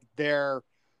tell like their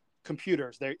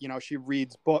computers, she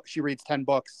reads 10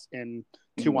 books in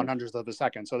 2/100th of a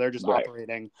second. So they're just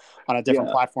operating on a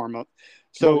different platform.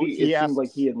 So it seemed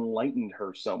like he enlightened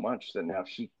her so much that now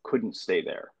she couldn't stay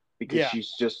there because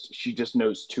she just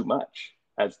knows too much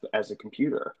as a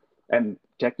computer. And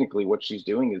technically what she's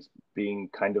doing is being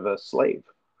kind of a slave.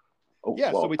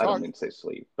 I don't mean to say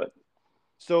slave, but.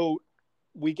 So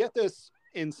we get this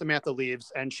in Samantha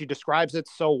Leaves, and she describes it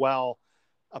so well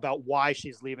about why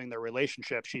she's leaving their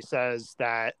relationship. She says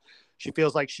that she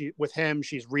feels like with him,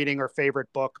 she's reading her favorite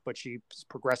book, but she's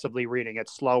progressively reading it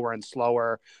slower and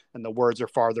slower, and the words are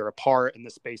farther apart, and the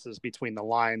spaces between the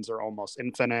lines are almost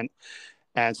infinite.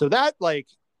 And so that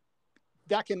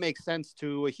can make sense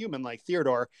to a human like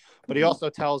Theodore, but he also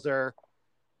tells her,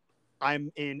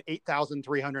 I'm in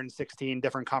 8,316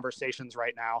 different conversations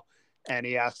right now. And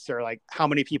he asks her, like, how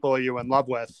many people are you in love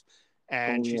with?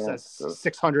 And she says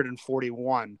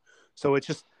 641. So it's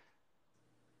just,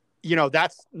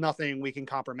 that's nothing we can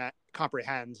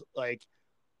comprehend. Like,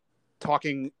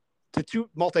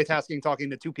 multitasking,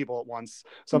 talking to two people at once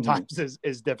sometimes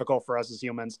is difficult for us as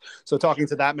humans. So talking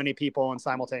to that many people and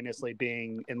simultaneously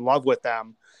being in love with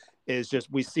them is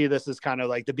just, we see this as kind of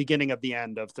like the beginning of the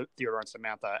end of Theodore and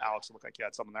Samantha. Alex, it looked like you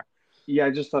had something there. Yeah,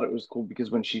 I just thought it was cool because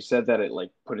when she said that, it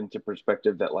like put into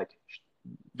perspective that like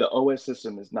the OS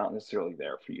system is not necessarily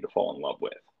there for you to fall in love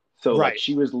with. So like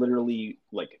she was literally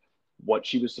like what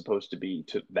she was supposed to be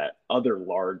to that other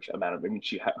large amount of. I mean,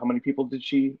 how many people was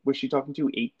she talking to?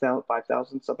 8,000,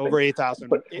 5,000 something. Over 8,000.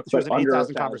 But she was in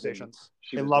 8,000 conversations.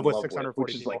 She in was love with 640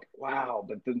 which people. Is like wow,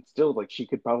 but then still like she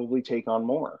could probably take on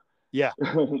more. Yeah,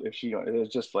 if she, it was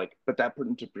just like, but that put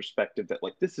into perspective that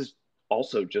like this is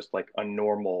also just like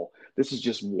this is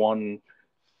just one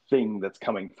thing that's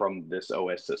coming from this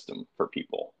OS system for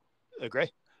people. Agree.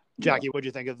 Jackie, what do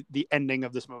you think of the ending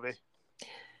of this movie?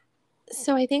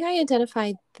 So I think I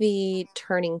identified the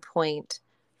turning point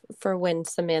for when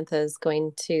Samantha is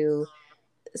going to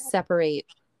separate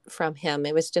from him.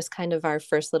 It was just kind of our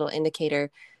first little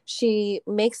indicator. She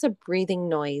makes a breathing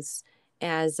noise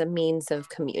as a means of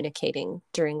communicating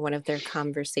during one of their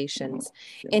conversations.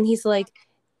 And he's like,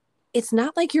 it's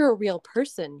not like you're a real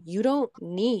person. You don't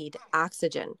need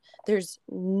oxygen. There's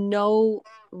no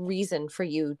reason for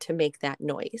you to make that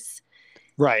noise.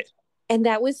 Right. And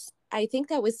I think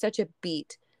that was such a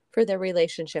beat for their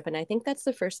relationship. And I think that's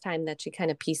the first time that she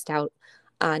kind of pieced out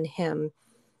on him.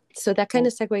 So that kind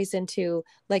of segues into,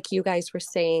 like you guys were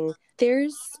saying,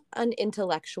 there's an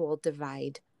intellectual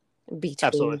divide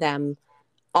between them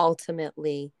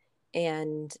ultimately.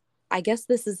 And I guess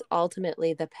this is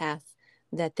ultimately the path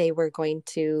that they were going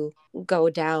to go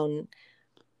down.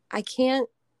 I can't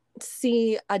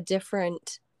see a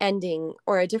different ending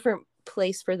or a different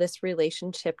place for this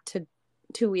relationship to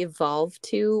evolve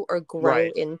to or grow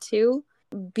into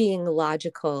being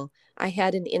logical. I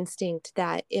had an instinct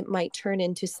that it might turn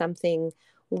into something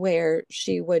where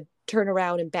she would turn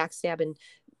around and backstab and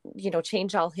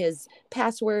change all his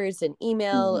passwords and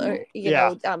email or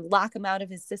lock him out of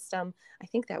his system. I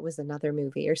think that was another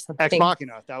movie or something. Ex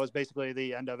Machina. That was basically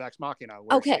the end of Ex Machina.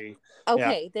 Okay,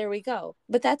 there we go.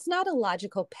 But that's not a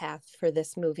logical path for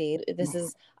this movie. This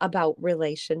is about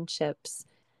relationships.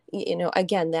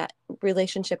 Again, that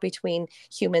relationship between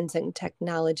humans and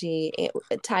technology, it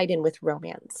tied in with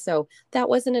romance. So that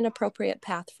wasn't an appropriate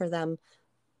path for them.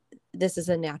 This is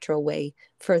a natural way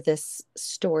for this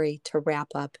story to wrap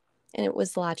up. And it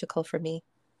was logical for me.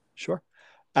 Sure.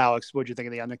 Alex, what did you think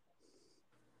of the ending?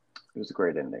 It was a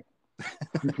great ending.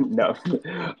 No,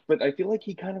 but I feel like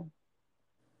he kind of,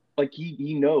 like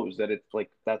he knows that it's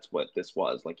like, that's what this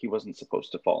was. Like he wasn't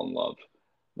supposed to fall in love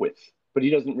with, but he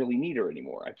doesn't really need her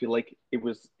anymore. I feel like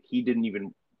he didn't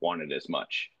even want it as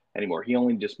much anymore. He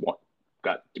only just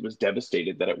was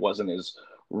devastated that it wasn't as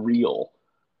real.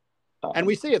 And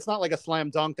we see it's not like a slam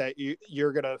dunk that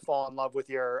you're going to fall in love with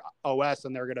your OS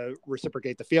and they're going to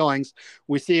reciprocate the feelings.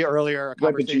 We see earlier a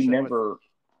conversation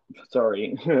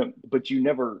but you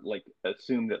never like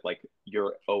assume that like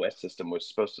your OS system was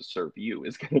supposed to serve you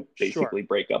is going to basically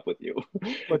break up with you.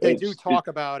 But they do talk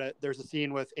about it. There's a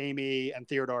scene with Amy and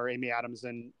Theodore, Amy Adams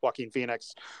and Joaquin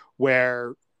Phoenix,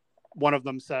 where one of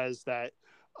them says that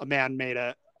a man made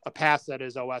a a pass at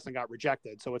his OS and got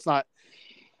rejected. So it's not,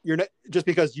 you're not, just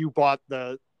because you bought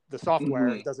the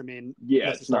software doesn't mean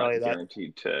necessarily it's not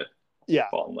guaranteed to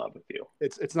fall in love with you.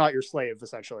 It's not your slave,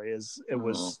 essentially.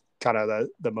 Was kind of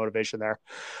the motivation there.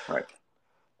 Right.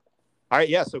 All right.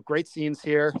 Yeah. So great scenes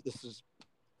here. This is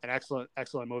an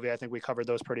excellent movie. I think we covered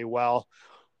those pretty well.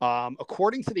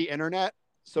 According to the internet,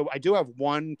 so I do have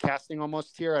one casting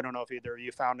almost here. I don't know if either of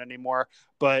you found any more,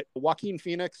 but Joaquin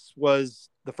Phoenix was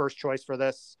the first choice for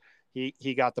this.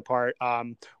 He got the part.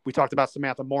 We talked about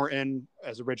Samantha Morton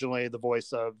as originally the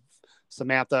voice of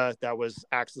Samantha. That was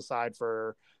axed aside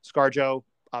for ScarJo.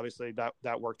 Obviously,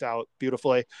 that worked out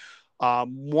beautifully.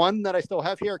 One that I still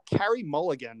have here, Carey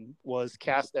Mulligan was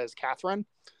cast as Catherine,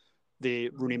 the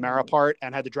Rooney Mara part,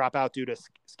 and had to drop out due to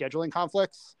scheduling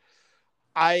conflicts.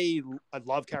 I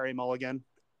love Carey Mulligan.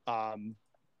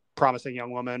 Promising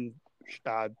Young Woman,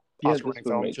 Oscar-winning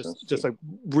film, just like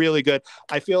really good.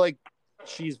 I feel like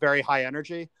she's very high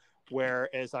energy,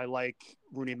 whereas I like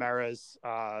Rooney Mara's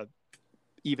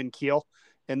even keel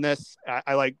in this.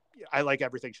 I like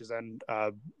everything she's in.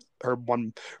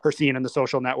 Her scene in The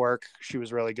Social Network, she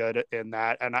was really good in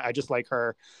that, and I just like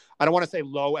her. I don't want to say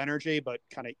low energy, but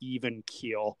kind of even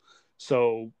keel.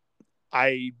 So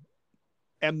I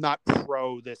am not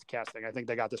pro this casting. I think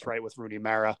they got this right with Rooney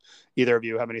Mara. Either of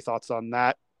you have any thoughts on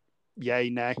that?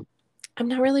 Yay, nay? I'm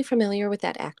not really familiar with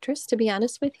that actress, to be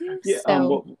honest with you. Yeah,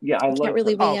 so I can't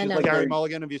really weigh in on Carey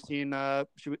Mulligan. Have you seen?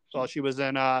 She was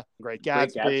in Great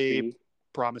Gatsby,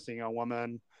 Promising Young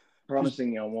Woman.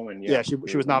 Promising Young Woman. Yeah, she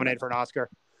was nominated for an Oscar.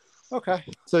 Okay,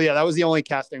 so yeah, that was the only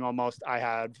casting almost I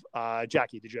had.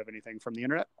 Jackie, did you have anything from the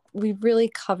internet? We really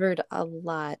covered a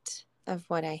lot of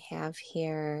what I have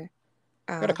here.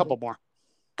 Got a couple more.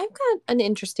 I've got an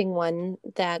interesting one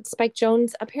that Spike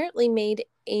Jonze apparently made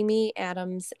Amy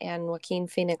Adams and Joaquin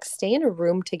Phoenix stay in a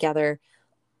room together,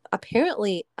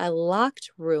 apparently a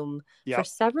locked room, for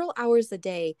several hours a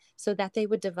day so that they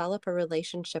would develop a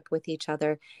relationship with each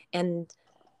other, and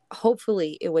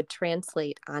hopefully it would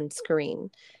translate on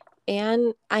screen.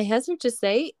 And I hazard to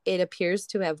say it appears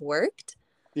to have worked.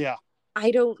 Yeah.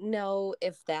 I don't know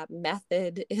if that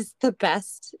method is the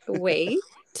best way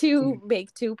to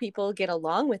make two people get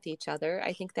along with each other.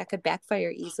 I think that could backfire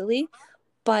easily.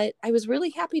 But I was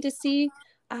really happy to see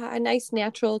a nice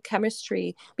natural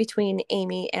chemistry between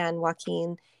Amy and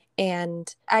Joaquin.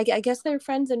 And I guess they're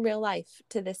friends in real life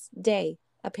to this day,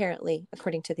 apparently,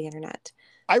 according to the internet.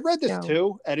 I read this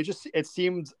too, and it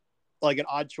seemed like an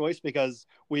odd choice because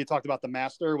we had talked about The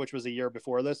Master, which was a year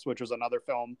before this, which was another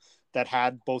film that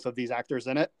had both of these actors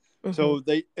in it. Mm-hmm. So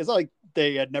it's like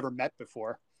they had never met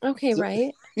before. Okay,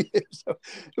 right. So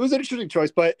it was an interesting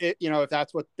choice, but if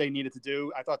that's what they needed to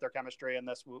do, I thought their chemistry in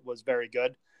this was very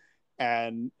good.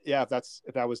 And yeah,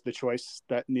 if that was the choice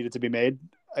that needed to be made,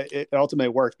 it ultimately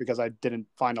worked because I didn't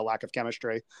find a lack of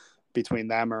chemistry between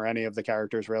them or any of the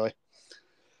characters really.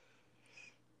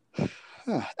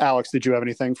 Alex, did you have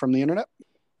anything from the internet?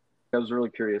 I was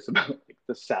really curious about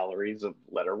the salaries of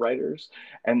letter writers,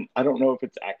 and I don't know if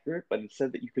it's accurate, but it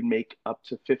said that you could make up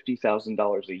to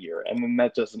 $50,000 a year, and then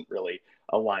that doesn't really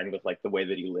align with the way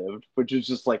that he lived, which is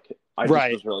just I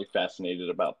just was really fascinated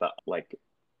about that.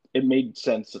 It made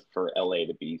sense for LA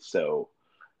to be so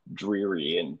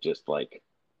dreary and just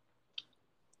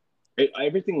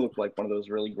everything looked like one of those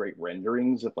really great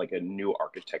renderings of a new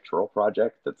architectural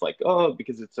project that's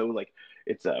because it's so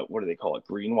it's what do they call it,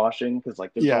 greenwashing, because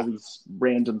there's all these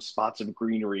random spots of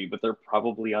greenery, but they're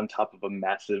probably on top of a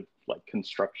massive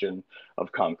construction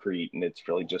of concrete, and it's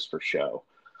really just for show.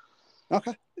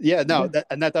 Okay. Yeah, no,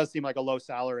 that does seem like a low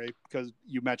salary because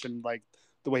you mentioned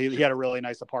the way he had a really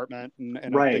nice apartment in a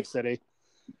big city.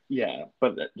 Yeah,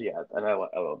 but and I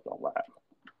love all that.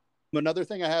 Another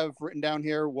thing I have written down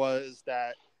here was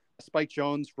that Spike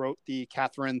Jonze wrote the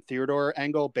Catherine Theodore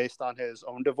angle based on his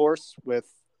own divorce with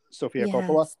Sofia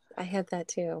Coppola. I had that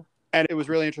too. And it was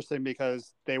really interesting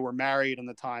because they were married in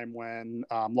the time when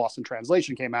Lost in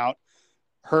Translation came out.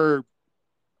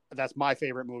 That's my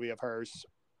favorite movie of hers,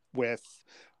 with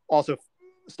also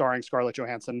starring Scarlett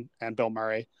Johansson and Bill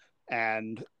Murray.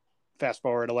 And fast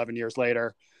forward 11 years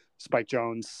later, Spike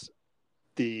Jonze,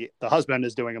 the husband,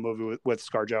 is doing a movie with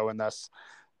ScarJo in this.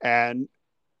 And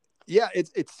yeah,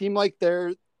 it seemed like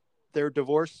their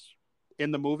divorce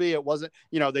in the movie, it wasn't,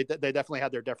 they definitely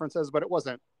had their differences, but it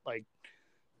wasn't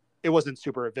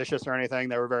super vicious or anything.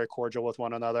 They were very cordial with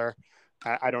one another.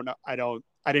 I don't know.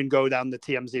 I didn't go down the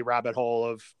TMZ rabbit hole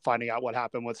of finding out what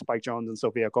happened with Spike Jonze and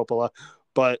Sofia Coppola,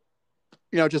 but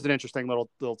just an interesting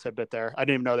little tidbit there. I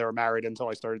didn't even know they were married until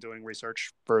I started doing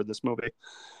research for this movie.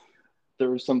 there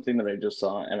was something that I just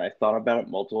saw, and I thought about it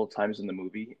multiple times in the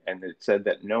movie, and it said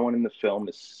that no one in the film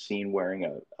is seen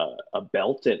wearing a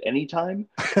belt at any time.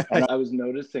 And I was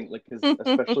noticing, like, because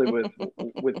especially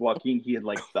with Joaquin, he had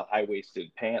like the high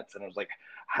waisted pants, and I was like,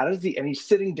 how does he? And he's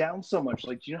sitting down so much.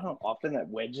 Like, do you know how often that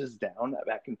wedges down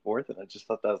back and forth? And I just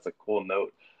thought that was a cool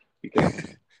note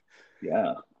because,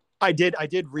 yeah. I did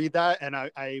read that, and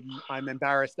I'm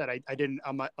embarrassed that I didn't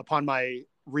upon my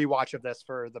rewatch of this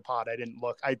for the pod. I didn't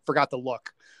look. I forgot to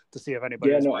look to see if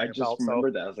anybody. Yeah, no, I just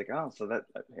remembered that. I was like, oh, so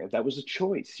that was a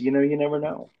choice. You know, you never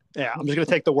know. Yeah, I'm just gonna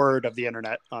take the word of the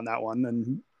internet on that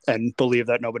one and believe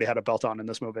that nobody had a belt on in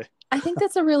this movie. I think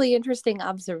that's a really interesting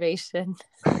observation.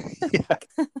 Yeah.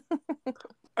 All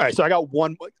right, so I got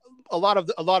one. A lot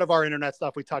of our internet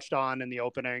stuff we touched on in the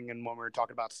opening and when we were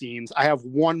talking about scenes. I have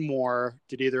one more.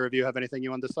 Did either of you have anything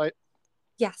you want to cite?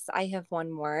 Yes, I have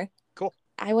one more. Cool.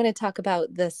 I want to talk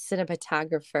about the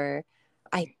cinematographer.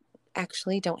 I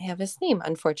actually don't have his name,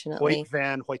 unfortunately. Hoyt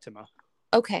van Hoytema.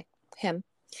 Okay, him.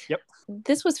 Yep.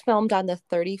 This was filmed on the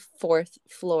 34th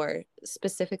floor,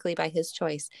 specifically by his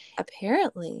choice.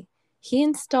 Apparently, he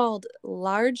installed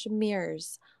large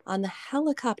mirrors on the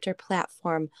helicopter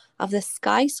platform of the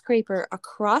skyscraper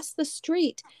across the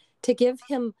street to give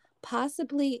him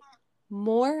possibly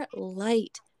more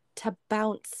light to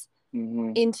bounce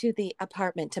into the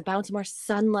apartment, to bounce more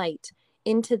sunlight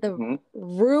into the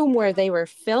room where they were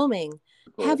filming.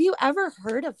 Cool. Have you ever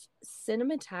heard of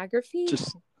cinematography?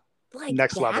 Just like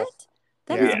next that? level.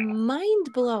 That is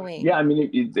mind-blowing. Yeah, I mean,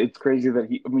 it's crazy that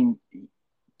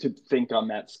to think on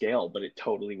that scale, but it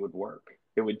totally would work.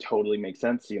 It would totally make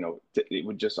sense. You know, it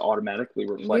would just automatically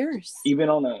reflect. Years. Even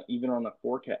on a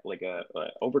forecast, like a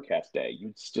overcast day,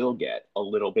 you'd still get a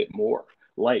little bit more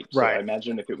light. So right. I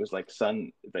imagine if it was like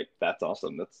sun, like that's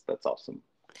awesome. That's awesome.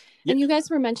 And you guys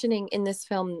were mentioning in this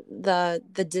film the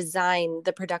design,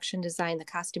 the production design, the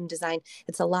costume design.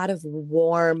 It's a lot of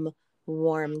warm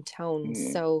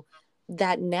tones. So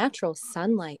that natural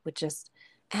sunlight would just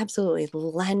absolutely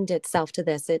lend itself to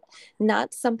this. It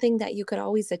not something that you could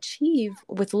always achieve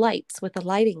with lights, with a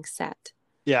lighting set.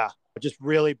 Yeah, just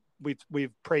really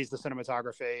we've praised the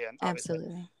cinematography, and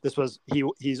absolutely this was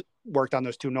he's worked on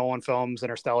those two Nolan films,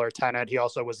 Interstellar, Tenet. He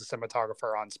also was the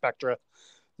cinematographer on Spectre,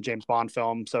 the James Bond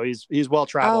film. So he's well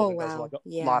traveled. Oh wow,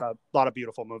 a lot of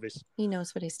beautiful movies. He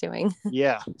knows what he's doing.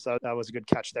 Yeah, so that was a good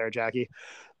catch there, Jackie.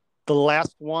 The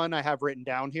last one I have written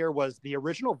down here was the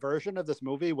original version of this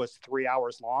movie was 3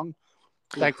 hours long.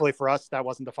 Thankfully for us, that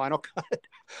wasn't the final cut.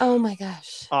 Oh my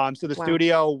gosh. So the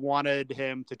studio wanted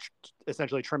him to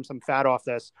essentially trim some fat off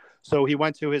this. So he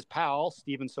went to his pal,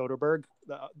 Steven Soderbergh,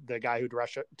 the guy who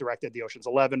directed the Ocean's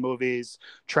 11 movies,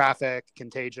 Traffic,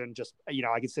 Contagion. Just,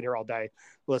 I could sit here all day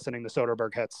listening to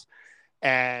Soderbergh hits.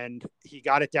 And he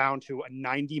got it down to a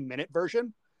 90-minute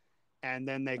version. And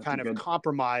then they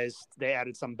compromised. They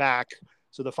added some back.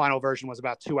 So the final version was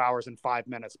about 2 hours and 5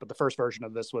 minutes, but the first version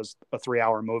of this was a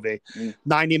 3-hour movie.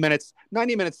 90 minutes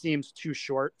seems too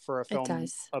short for a film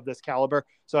of this caliber.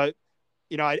 So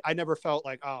I never felt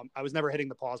like I was never hitting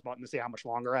the pause button to see how much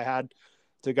longer I had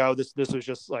to go. This was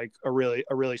just like a really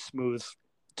smooth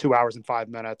 2 hours and 5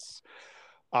 minutes.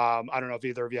 I don't know if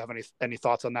either of you have any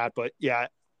thoughts on that, but yeah,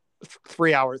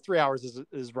 3 hours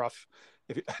is rough.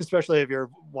 Especially if you're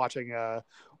watching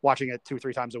it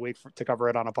 2-3 times a week to cover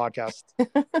it on a podcast.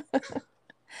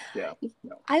 Yeah,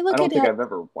 no. I don't think I've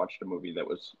ever watched a movie that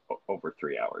was over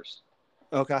 3 hours.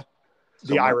 Okay.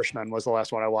 The Irishman was the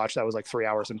last one I watched. That was like 3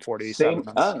 hours and 47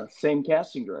 minutes. Same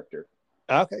casting director.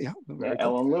 Okay, yeah.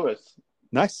 Ellen Lewis.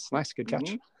 Nice, good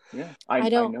catch. Yeah, I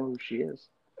know who she is.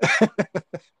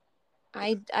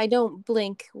 I don't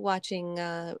blink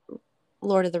watching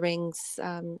Lord of the Rings,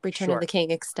 Return of the King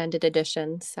extended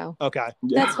edition. So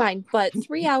that's fine. But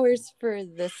 3 hours for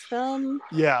this film,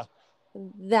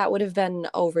 that would have been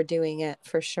overdoing it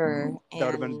for sure. That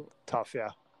would have been tough. Yeah.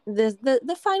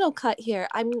 The final cut here,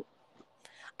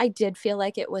 I did feel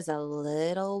like it was a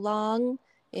little long.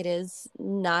 It is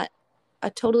not a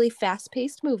totally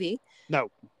fast-paced movie. No.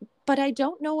 But I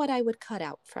don't know what I would cut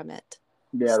out from it.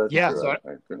 Yeah, that's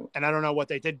true. And I don't know what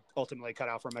they did ultimately cut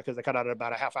out from it because they cut out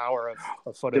about a half hour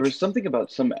of footage. There was something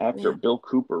about some actor, Bill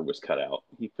Cooper, was cut out.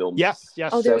 He filmed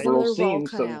several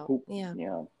scenes. Cut out.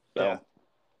 So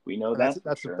we know that.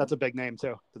 That's a big name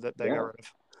too that they got rid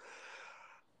of.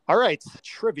 All right,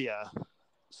 trivia.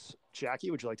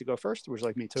 Jackie, would you like to go first, or would you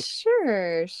like me to?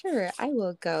 Sure. I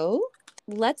will go.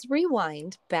 Let's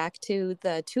rewind back to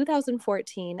the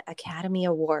 2014 Academy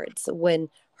Awards when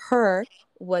Her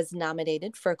was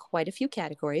nominated for quite a few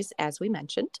categories, as we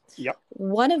mentioned. Yep.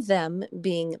 One of them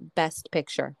being Best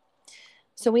Picture.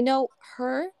 So we know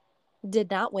Her did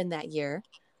not win that year,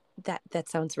 That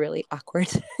sounds really awkward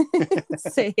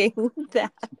saying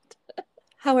that.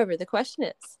 However, the question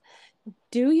is,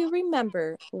 do you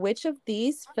remember which of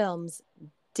these films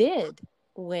did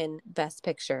win Best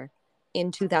Picture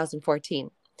in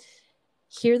 2014?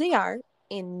 Here they are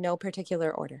in no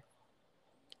particular order.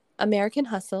 American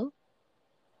Hustle,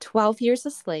 12 Years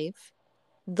a Slave,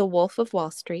 The Wolf of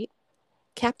Wall Street,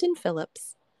 Captain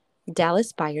Phillips,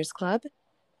 Dallas Buyers Club,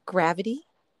 Gravity,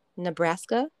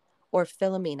 Nebraska, or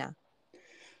Philomena?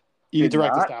 You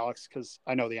direct this to Alex because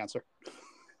I know the answer.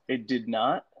 It did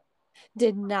not?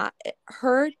 Did not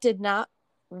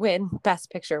win Best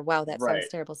Picture. Wow, that sounds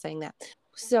terrible saying that.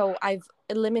 So I've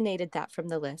eliminated that from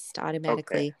the list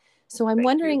automatically. Okay. So I'm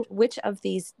wondering which of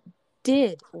these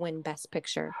did win Best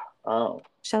Picture. Oh.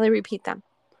 Shall I repeat them?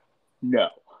 No.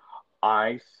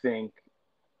 I think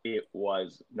it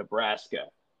was Nebraska.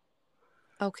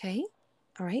 Okay.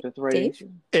 All right. That's right. Dave?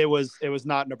 It was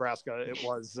not Nebraska. It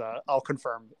was, I'll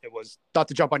confirm, it was, not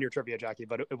to jump on your trivia, Jackie,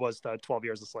 but it was 12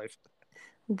 Years a Slave.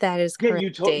 That is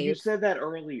correct, Dave. You said that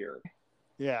earlier.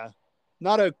 Yeah.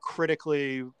 Not a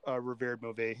critically revered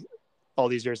movie all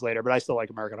these years later, but I still like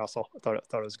American Hustle. I thought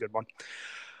it was a good one.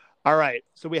 All right.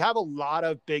 So we have a lot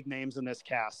of big names in this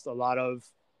cast, a lot of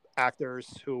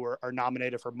actors who are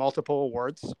nominated for multiple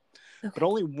awards, but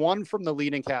only one from the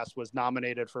leading cast was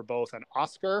nominated for both an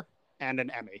Oscar and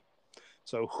an Emmy.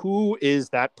 So who is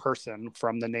that person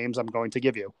from the names I'm going to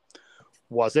give you?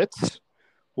 Was it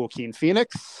Joaquin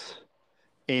Phoenix,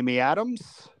 Amy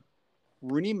Adams,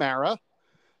 Rooney Mara,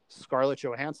 Scarlett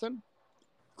Johansson,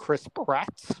 Chris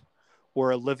Pratt,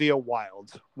 or Olivia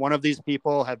Wilde? One of these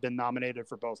people have been nominated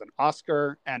for both an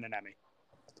Oscar and an Emmy.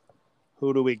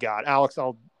 Who do we got? Alex,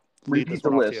 I'll lead this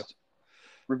one off to you.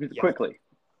 Repeat quickly.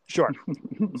 Sure.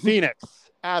 Phoenix,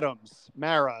 Adams,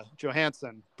 Mara,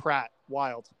 Johansson, Pratt,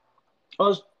 Wilde.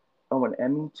 Oh, an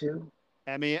Emmy too?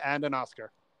 Emmy and an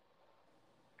Oscar.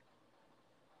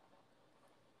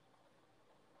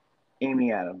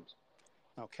 Amy Adams.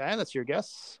 Okay, that's your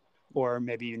guess. Or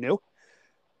maybe you knew.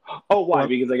 Oh, why?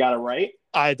 Because I got it right?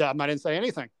 I didn't say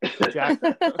anything. Jack?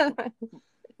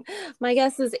 My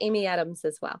guess is Amy Adams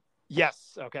as well.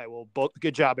 Yes. Okay. Well,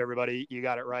 good job, everybody. You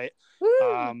got it right.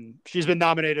 She's been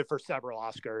nominated for several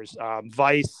Oscars.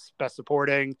 Vice, Best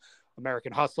Supporting,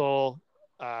 American Hustle,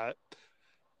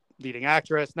 Leading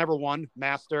Actress, never won.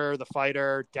 Master, The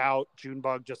Fighter, Doubt,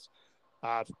 Junebug, just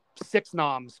 6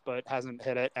 noms, but hasn't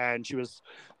hit it. And she was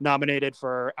nominated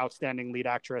for Outstanding Lead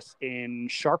Actress in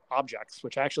Sharp Objects,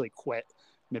 which I actually quit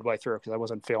midway through because I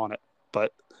wasn't feeling it.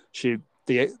 But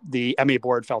the Emmy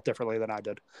board felt differently than I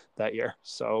did that year.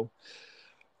 So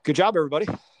good job, everybody.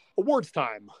 Awards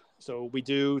time. So we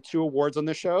do 2 awards on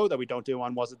this show that we don't do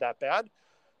on Was It That Bad?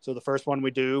 So the first one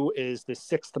we do is the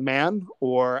Sixth Man,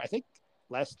 or I think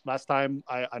last time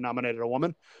I nominated a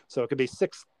woman. So it could be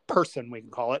sixth person, we can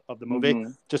call it, of the movie.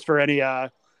 Mm-hmm. Just for any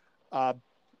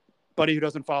buddy who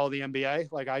doesn't follow the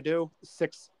NBA like I do.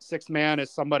 Sixth man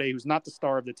is somebody who's not the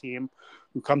star of the team,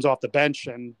 who comes off the bench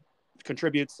and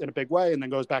contributes in a big way and then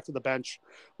goes back to the bench,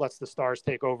 lets the stars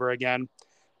take over again.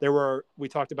 We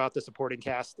talked about the supporting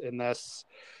cast in this.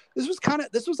 This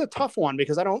was a tough one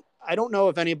because I don't know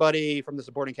if anybody from the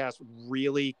supporting cast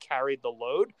really carried the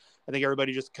load. I think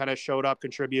everybody just kind of showed up,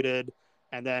 contributed,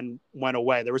 and then went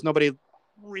away. There was nobody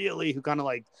really who kind of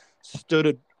like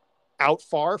stood out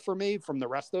far for me from the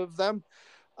rest of them.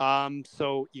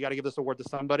 So you got to give this award to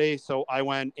somebody. So I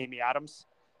went Amy Adams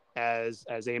as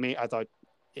Amy. I thought,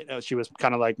 she was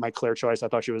kind of like my clear choice. I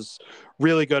thought she was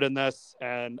really good in this,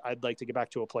 and I'd like to get back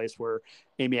to a place where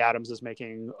Amy Adams is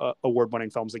making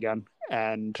award-winning films again.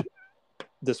 And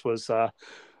this was a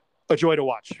joy to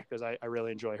watch because I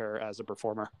really enjoy her as a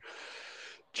performer.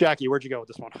 Jackie, where'd you go with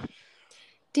this one?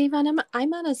 Dave,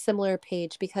 I'm on a similar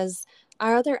page because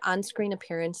our other on-screen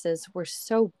appearances were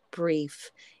so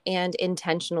brief and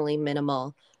intentionally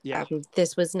minimal. Yeah.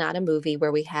 This was not a movie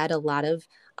where we had a lot of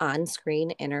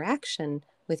on-screen interaction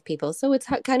with people. So it's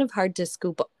kind of hard to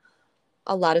scoop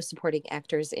a lot of supporting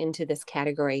actors into this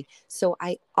category. So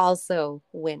I also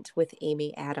went with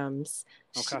Amy Adams.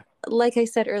 Okay. Like I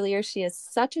said earlier, she is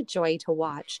such a joy to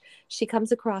watch. She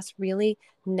comes across really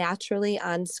naturally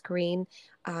on screen.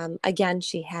 Again,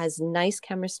 she has nice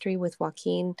chemistry with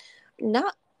Joaquin.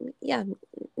 Not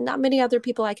many other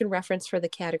people I can reference for the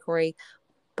category,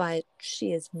 but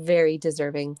she is very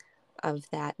deserving of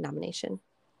that nomination.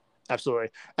 Absolutely.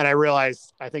 And I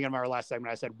realized, I think in our last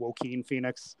segment, I said Joaquin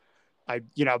Phoenix. I'm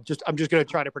just going to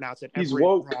try to pronounce it every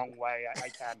wrong way I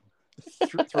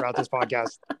can throughout this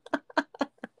podcast.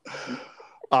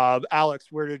 Alex,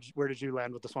 where did you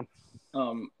land with this one?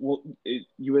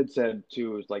 You had heard said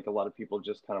too is like a lot of people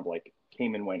just kind of like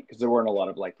came and went because there weren't a lot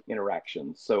of like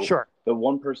interactions. So Sure. the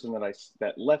one person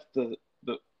that left the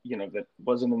that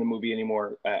wasn't in the movie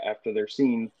anymore after their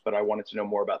scene, but I wanted to know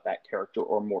more about that character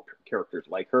or more characters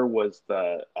like her was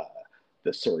the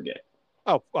surrogate.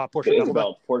 Oh, Portia Doubleday.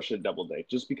 Isabel Portia Doubleday.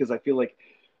 Just because I feel like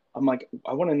I'm like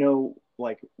I want to know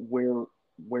like where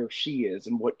she is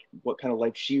and what kind of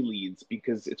life she leads,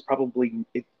 because it's probably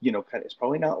it's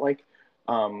probably not like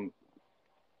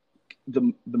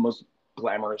the most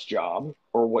glamorous job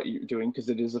or what you're doing, because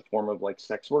it is a form of like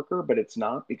sex worker, but it's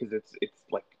not, because it's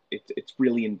like it's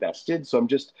really invested. So I'm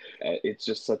just it's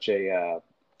just such a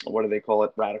what do they call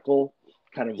it, radical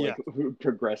kind of like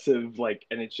progressive, like,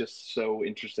 and it's just so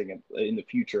interesting in the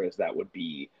future as that would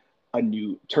be a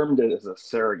new term as a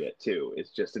surrogate too. It's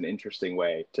just an interesting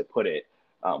way to put it,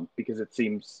 because it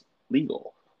seems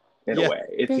legal in a way.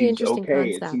 It very seems okay.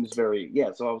 concept. It seems very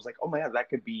So I was like, oh my god, that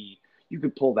could be, you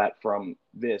could pull that from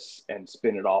this and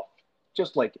spin it off,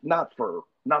 just like not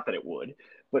that it would,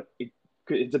 but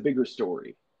it's a bigger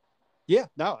story. Yeah,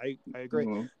 no, I agree.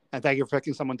 Mm-hmm. And thank you for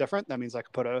picking someone different. That means I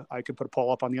could put a poll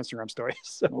up on the Instagram story.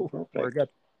 So we're good.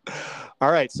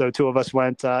 All right. So two of us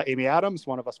went Amy Adams.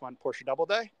 One of us went Portia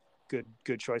Doubleday.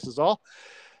 Good choices all.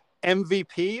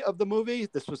 MVP of the movie.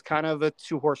 This was kind of a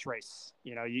 2-horse race.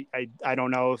 I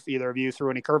don't know if either of you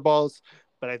threw any curveballs,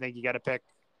 but I think you got to pick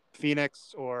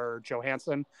Phoenix or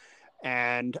Johansson.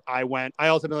 And I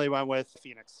ultimately went with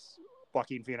Phoenix.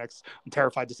 Joaquin Phoenix. I'm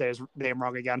terrified to say his name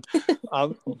wrong again.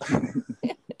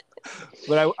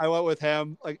 But I went with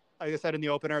him. Like I said in the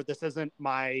opener, this isn't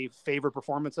my favorite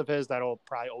performance of his. That'll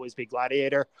probably always be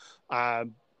Gladiator.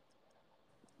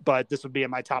 But this would be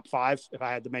in my top 5. If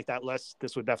I had to make that list,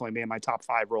 this would definitely be in my top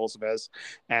 5 roles of his.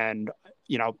 And,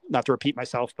 not to repeat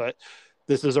myself, but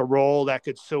this is a role that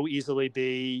could so easily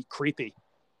be creepy.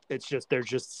 It's just,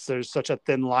 there's such a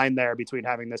thin line there between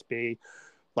having this be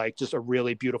like just a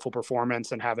really beautiful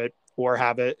performance and have it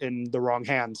in the wrong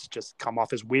hands, just come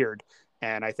off as weird.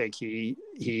 And I think he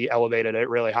elevated it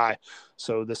really high.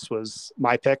 So this was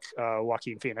my pick,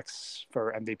 Joaquin Phoenix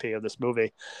for MVP of this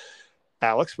movie.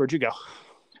 Alex, where'd you go?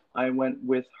 I went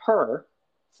with her,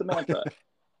 Samantha,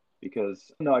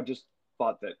 because I just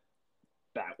thought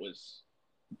that was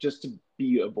just to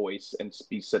be a voice and to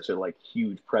be such a like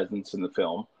huge presence in the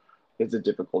film is a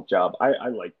difficult job. I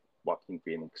like Joaquin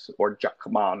Phoenix or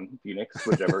Joaquin Phoenix,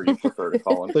 whichever you prefer to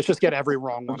call him. Let's just get every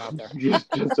wrong one out there. just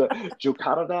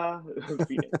Jocarada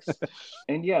Phoenix.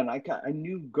 And and I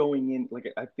knew going in,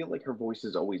 like, I feel like her voice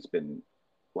has always been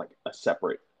like a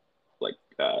separate like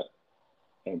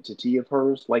entity of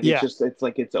hers. Like it's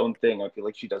like its own thing. I feel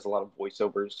like she does a lot of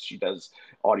voiceovers. She does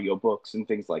audiobooks and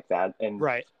things like that. And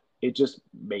it just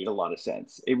made a lot of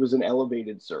sense. It was an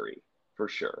elevated Suri for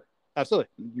sure. Absolutely.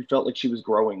 You felt like she was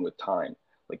growing with time.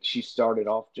 Like she started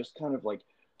off just kind of like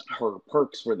her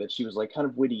perks were that she was like kind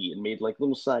of witty and made like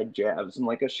little side jabs and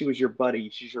like she was your buddy,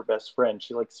 she's your best friend,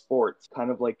 she likes sports,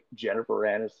 kind of like Jennifer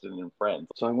Aniston in Friends.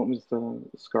 So I went with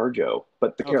ScarJo,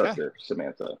 but the character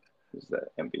Samantha is the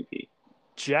MVP.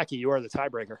 Jackie, you are the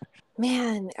tiebreaker.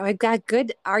 Man, I've got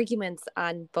good arguments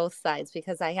on both sides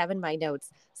because I have in my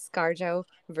notes ScarJo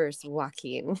versus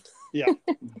Joaquin. Yeah.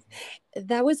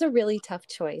 That was a really tough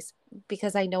choice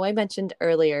because I know I mentioned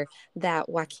earlier that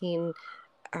Joaquin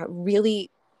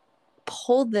really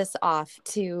pulled this off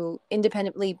to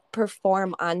independently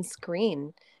perform on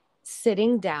screen,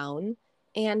 sitting down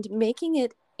and making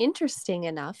it interesting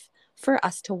enough for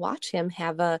us to watch him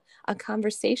have a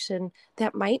conversation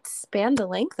that might span the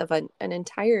length of an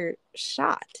entire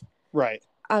shot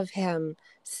of him.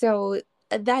 So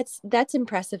that's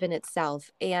impressive in itself.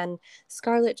 And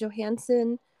Scarlett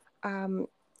Johansson,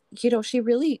 she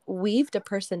really weaved a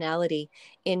personality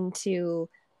into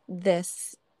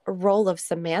this role of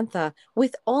Samantha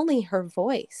with only her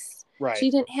voice. She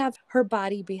didn't have her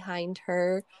body behind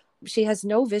her. She has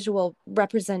no visual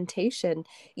representation,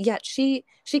 yet she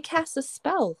casts a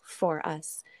spell for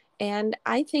us. And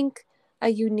I think a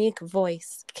unique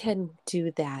voice can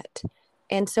do that.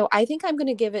 And so I think I'm going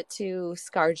to give it to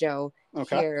ScarJo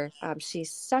here.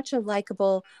 She's such a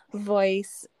likable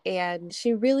voice, and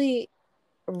she really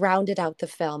rounded out the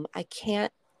film. I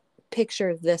can't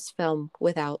picture this film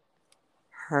without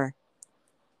her.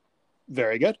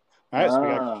 Very good. All right,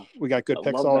 so we got good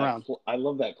picks all around. I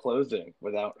love that closing,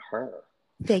 without her.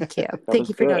 Thank you. Thank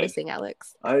you for noticing,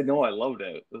 Alex. I know, I loved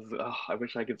it. I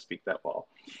wish I could speak that well.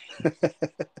 All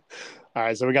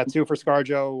right, so we got 2 for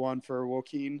ScarJo, 1 for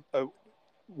Joaquin.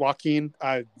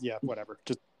 Yeah, whatever.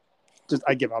 Just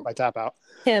I give up. I tap out.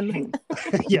 Him.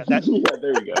 Yeah, there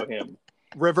you go. Him.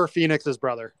 River Phoenix's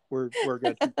brother. We're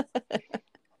good.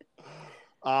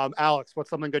 Alex, what's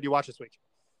something good you watched this week?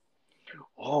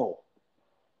 Oh,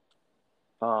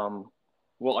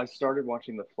 well, I started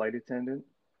watching The Flight Attendant.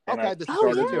 And okay, this is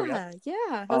Oh too,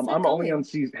 yeah. How's that I'm only going?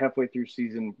 on halfway through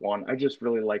season 1. I just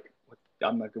really like.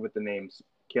 I'm not good with the names.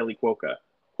 Kaylee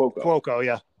Cuoco,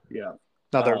 yeah. Yeah.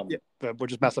 We'll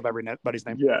just mess up everybody's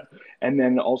name. Yeah, and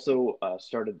then also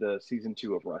started the season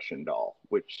 2 of Russian Doll,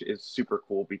 which is super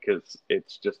cool because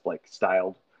it's just like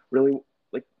styled really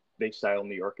like they style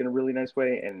New York in a really nice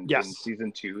way. And in Yes.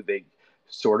 season 2, they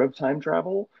sort of time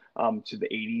travel to the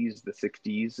 80s, the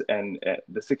 60s, and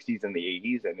the 60s and the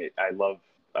 80s, and I love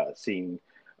seeing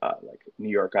like New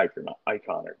York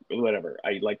icon or whatever.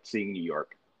 I liked seeing New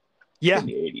York in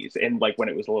the 80s, and like when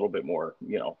it was a little bit more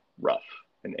rough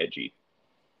and edgy.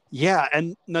 Yeah,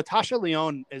 and Natasha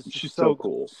Lyonne she's so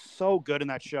cool, so good in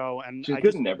that show, and she's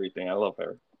good in everything. I love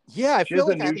her. Yeah, she has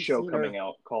a new show coming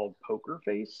out called Poker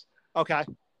Face. Okay,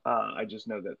 I just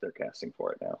know that they're casting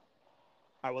for it now.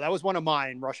 All right, well, that was one of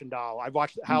mine, Russian Doll. I've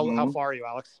watched. How far are you,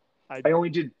 Alex? I only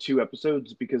did 2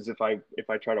 episodes because if I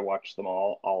try to watch them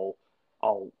all,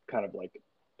 I'll kind of like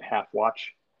half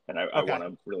watch, and I want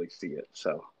to really see it.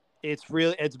 So it's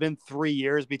been 3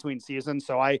 years between seasons,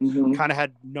 so I kind of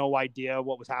had no idea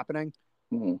what was happening.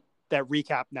 That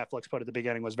recap Netflix put at the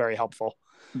beginning was very helpful.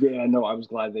 Yeah, no, I was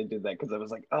glad they did that because I was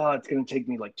like, oh, it's going to take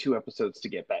me like 2 episodes to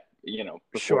get back,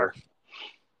 before.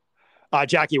 Sure.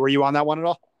 Jackie, were you on that one at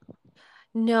all?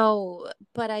 No,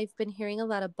 but I've been hearing a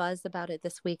lot of buzz about it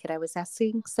this week, and I was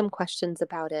asking some questions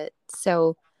about it.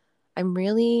 So I'm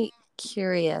really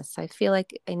curious. I feel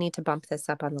like I need to bump this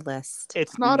up on the list.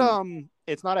 It's not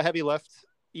a heavy lift.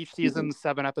 Each season,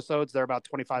 7 episodes. They're about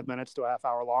 25 minutes to a half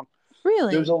hour long.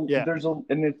 Really?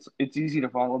 And it's easy to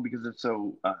follow because it's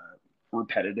so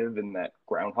repetitive in that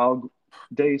Groundhog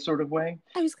Day sort of way.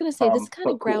 I was going to say this kind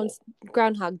of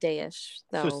Groundhog Day-ish,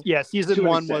 though. So, season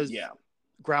 1 was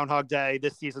Groundhog Day.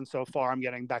 This season so far, I'm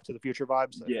getting Back to the Future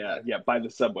vibes. Yeah, by the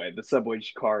subway. The subway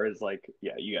car is like,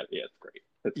 it's great.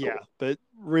 It's cool. But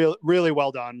really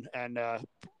well done, and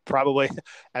probably,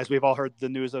 as we've all heard the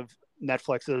news of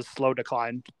Netflix's slow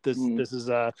decline, this is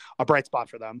a bright spot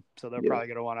for them. So they're probably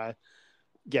going to want to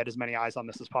get as many eyes on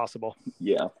this as possible.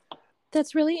 Yeah.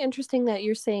 That's really interesting that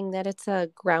you're saying that it's a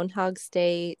Groundhog's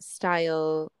Day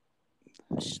style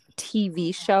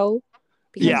TV show.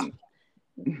 Because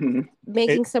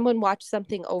making someone watch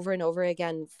something over and over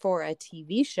again for a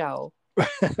TV show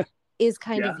is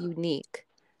kind of unique.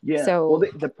 Yeah. So, well,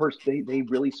 they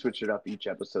really switch it up each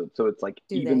episode. So it's like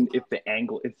if the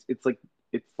angle, it's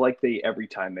like they every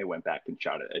time they went back and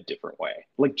shot it a different way,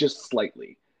 like just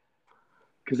slightly.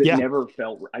 Because it never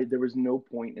felt. There was no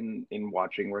point in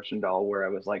watching Russian Doll where I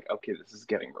was like, okay, this is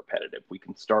getting repetitive. We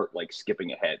can start like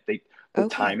skipping ahead. The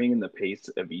timing and the pace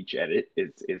of each edit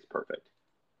is perfect.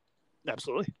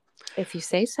 Absolutely. If you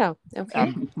say so.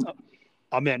 Okay.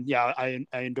 I'm in. Yeah, I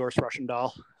endorse Russian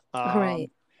Doll. All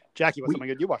right. Jackie, what's something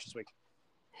good you watched this week?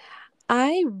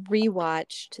 I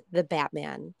rewatched The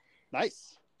Batman.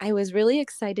 Nice. I was really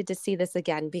excited to see this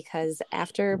again because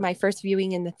after my first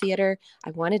viewing in the theater,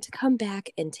 I wanted to come back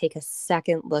and take a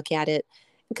second look at it.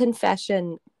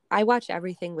 Confession, I watch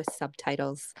everything with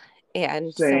subtitles.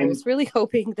 And so I was really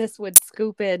hoping this would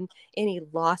scoop in any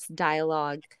lost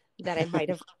dialogue that I might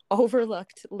have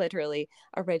overlooked literally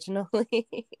originally.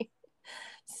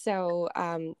 So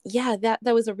that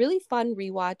was a really fun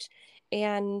rewatch.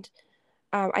 And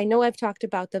I know I've talked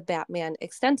about the Batman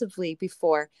extensively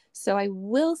before, so I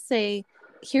will say,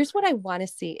 here's what I want to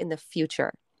see in the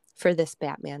future for this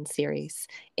Batman series.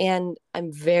 And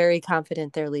I'm very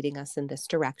confident they're leading us in this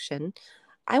direction.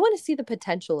 I want to see the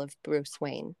potential of Bruce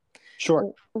Wayne.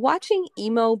 Sure. Watching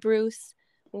emo Bruce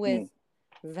with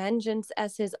vengeance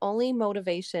as his only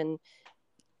motivation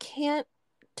can't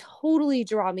totally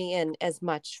draw me in as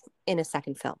much in a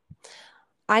second film.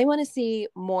 I want to see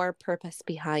more purpose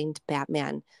behind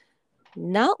Batman.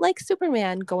 Not like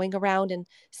Superman going around and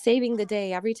saving the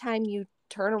day. Every time you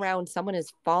turn around, someone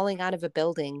is falling out of a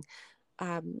building.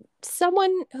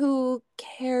 Someone who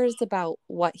cares about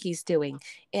what he's doing.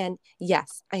 And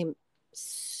yes, I'm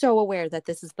so aware that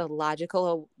this is the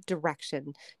logical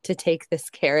direction to take this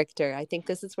character. I think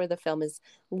this is where the film is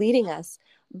leading us.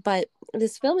 But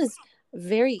this film is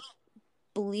very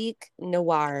bleak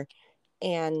noir,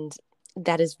 and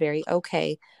that is very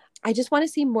okay. I just want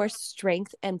to see more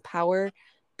strength and power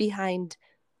behind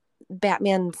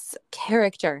Batman's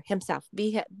character himself,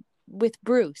 with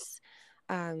Bruce.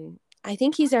 I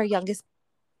think he's our youngest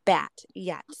Bat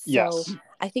yet. So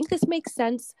I think this makes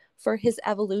sense for his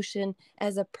evolution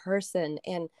as a person.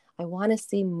 And I want to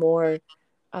see more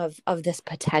of this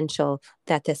potential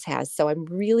that this has. So I'm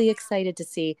really excited to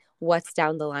see what's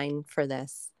down the line for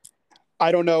this.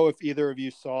 I don't know if either of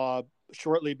you saw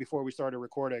shortly before we started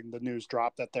recording, the news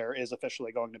dropped that there is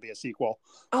officially going to be a sequel.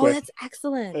 Oh, that's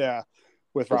excellent. Yeah,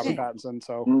 with Robert Pattinson.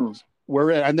 So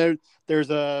we're in, and there's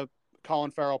a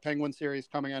Colin Farrell Penguin series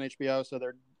coming on HBO. So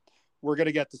we're going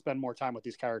to get to spend more time with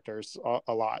these characters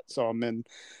a lot. So I'm in.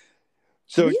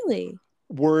 So really,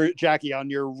 we're Jackie on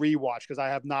your rewatch, because I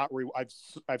have not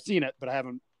I've seen it, but I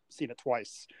haven't seen it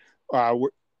twice.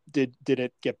 Did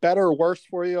it get better or worse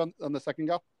for you on the second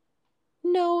go?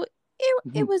 No,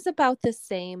 it was about the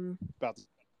same.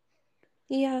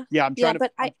 Yeah. I'm trying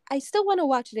but I still want to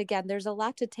watch it again. There's a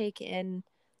lot to take in.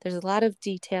 There's a lot of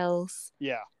details.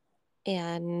 Yeah.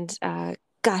 And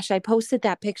gosh, I posted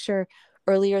that picture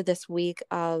earlier this week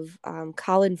of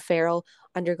Colin Farrell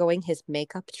undergoing his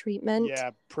makeup treatment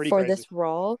for crazy. This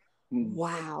role.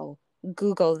 Wow.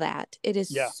 Google that. It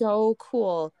is so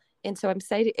cool. And so I'm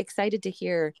excited to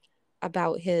hear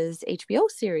about his HBO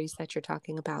series that you're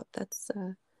talking about. That's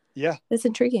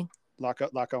intriguing. Lot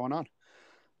going on.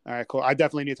 All right, cool. I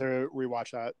definitely need to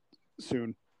rewatch that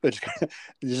soon. It's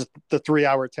just the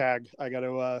 3-hour tag. I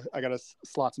gotta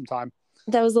slot some time.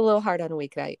 That was a little hard on a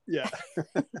weeknight. Yeah.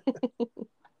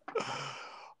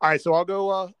 All right, so I'll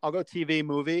go TV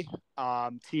movie.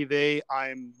 TV,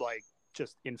 I'm like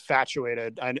just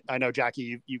infatuated. I know,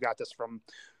 Jackie, you got this from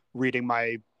reading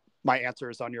my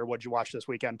answers on your "What'd you watch this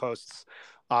weekend" posts.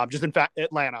 Just in fact,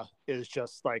 Atlanta is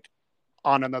just like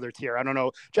on another tier. I don't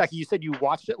know, Jackie, you said you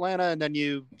watched Atlanta and then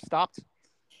you stopped.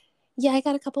 Yeah, I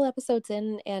got a couple episodes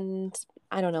in, and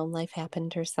I don't know, life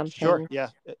happened or something. Sure, yeah.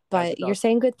 But you're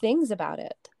saying good things about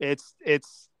it. It's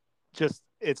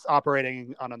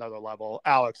operating on another level.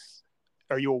 Alex,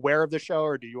 are you aware of the show,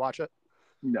 or do you watch it?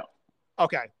 No.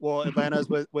 Okay. Well, Atlanta's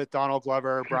with Donald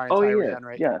Glover, Brian Tyree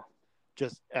Henry. Yeah.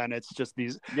 And it's just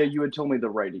these. Yeah, you had told me the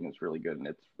writing is really good, and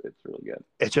it's really good.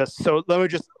 It's just, so let me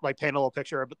just like paint a little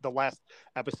picture of the last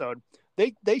episode.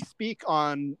 They speak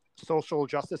on social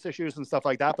justice issues and stuff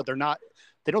like that, but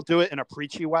they don't do it in a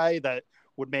preachy way that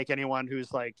would make anyone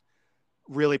who's like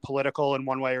really political in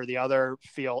one way or the other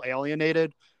feel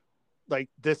alienated. Like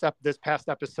this past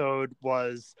episode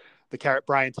was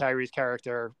Brian Tyree's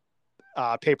character,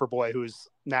 Paperboy, who's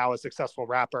now a successful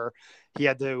rapper.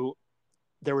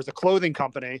 There was a clothing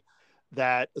company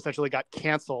that essentially got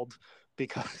canceled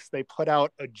because they put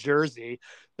out a jersey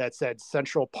that said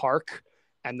Central Park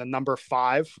and the number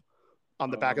 5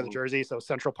 on the back of the jersey. So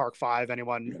Central Park 5,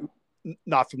 anyone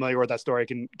not familiar with that story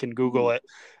can Google it.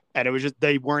 And it was just,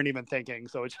 they weren't even thinking.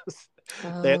 So it just,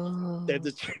 they have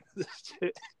this,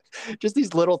 just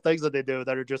these little things that they do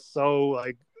that are just so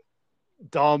like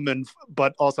dumb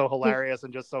but also hilarious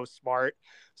and just so smart.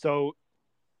 So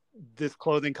this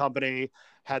clothing company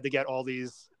had to get all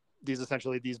these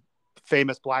essentially these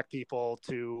famous Black people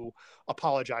to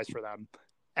apologize for them.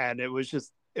 And it was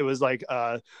like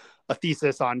a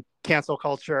thesis on cancel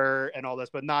culture and all this,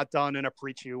 but not done in a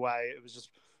preachy way. It was just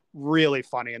really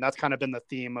funny. And that's kind of been the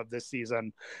theme of this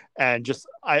season. And just,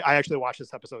 I actually watched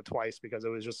this episode twice because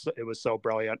it was so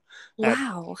brilliant.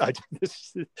 Wow.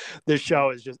 This show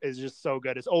is just so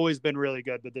good. It's always been really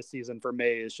good, but this season for me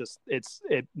is just,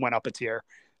 it went up a tier.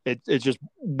 It's just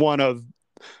one of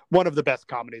the best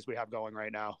comedies we have going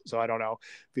right now. So I don't know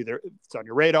if either it's on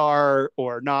your radar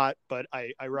or not, but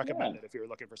I recommend it if you're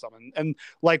looking for something. And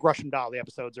like Russian Doll, the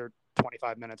episodes are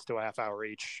 25 minutes to a half hour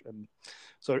each. And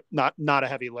so not a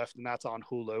heavy lift, and that's on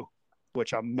Hulu,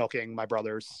 which I'm milking my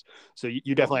brothers. So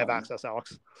you definitely have access,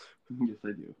 Alex. Yes, I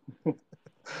do.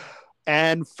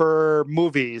 And for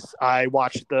movies, I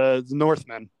watched The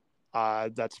Northman.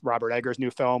 That's Robert Eggers'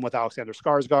 new film with Alexander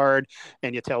Skarsgård,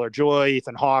 Anya Taylor-Joy,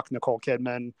 Ethan Hawke, Nicole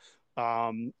Kidman.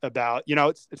 About,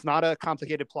 it's not a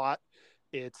complicated plot.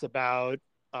 It's about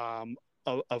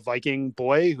a Viking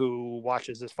boy who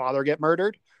watches his father get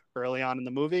murdered early on in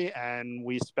the movie, and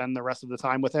we spend the rest of the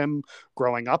time with him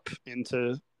growing up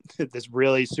into this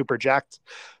really super jacked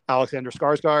Alexander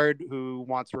Skarsgård who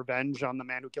wants revenge on the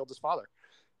man who killed his father.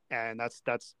 And that's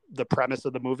the premise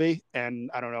of the movie.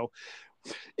 And I don't know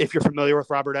if you're familiar with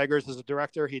Robert Eggers as a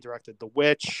director. He directed The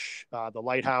Witch, The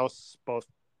Lighthouse, both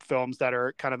films that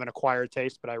are kind of an acquired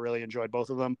taste, but I really enjoyed both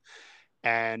of them.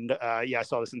 And I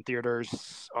saw this in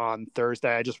theaters on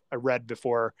Thursday. I read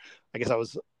before, I guess I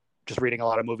was just reading a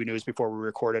lot of movie news before we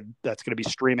recorded. That's going to be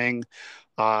streaming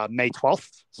May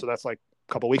 12th. So that's like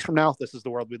a couple weeks from now. This is the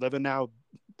world we live in now.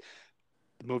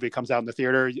 The movie comes out in the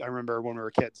theater. I remember when we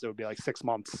were kids, it would be like 6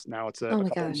 months. Now it's oh my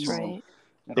gosh, right?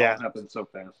 It all happens so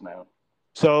fast now.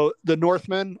 So The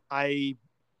Northman,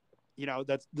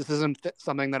 this isn't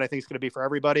something that I think is going to be for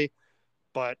everybody,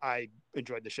 but I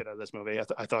enjoyed the shit out of this movie.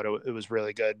 I thought it was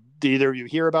really good. Did either of you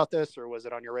hear about this, or was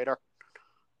it on your radar?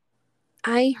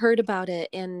 I heard about it,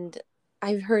 and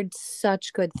I've heard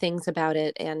such good things about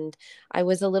it, and I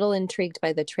was a little intrigued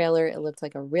by the trailer. It looked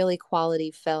like a really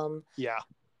quality film. Yeah.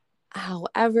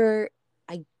 However,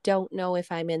 I don't know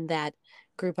if I'm in that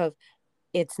group of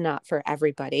it's not for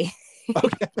everybody.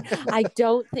 Okay. I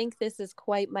don't think this is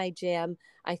quite my jam.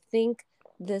 I think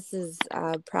this is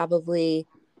probably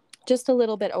just a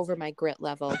little bit over my grit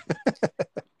level.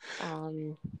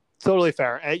 Totally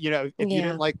fair. If you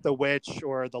didn't like The Witch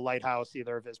or The Lighthouse,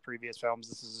 either of his previous films,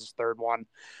 this is his third one.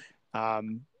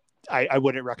 I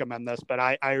wouldn't recommend this, but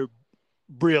I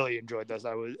really enjoyed this.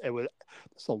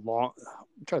 It's a long,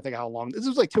 I'm trying to think how long. This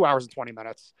was like 2 hours and 20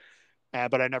 minutes,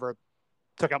 but I never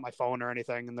took out my phone or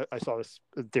anything. And I saw this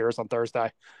in theaters on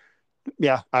Thursday.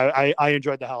 Yeah, I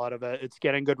enjoyed the hell out of it. It's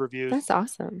getting good reviews. That's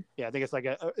awesome. Yeah, I think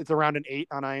it's around an 8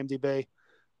 on IMDb.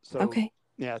 So okay.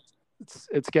 Yeah,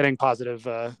 it's getting positive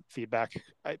feedback.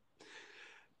 I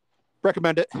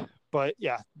recommend it, but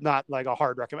yeah, not like a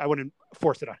hard recommend. I wouldn't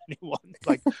force it on anyone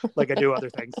like I do other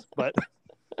things. But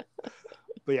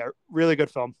yeah, really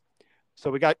good film. So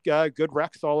we got good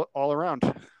recs all around.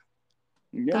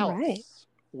 Yeah. All right.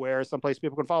 Where someplace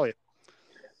people can follow you?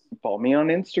 Follow me on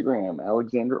Instagram,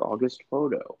 Alexander August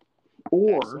Photo,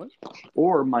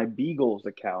 or my Beagles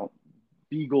account,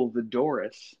 Beagle the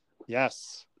Doris.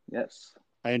 Yes.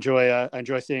 I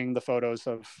enjoy seeing the photos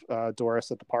of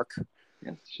Doris at the park.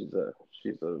 Yes, she's a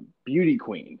beauty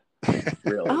queen.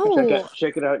 Really. Oh.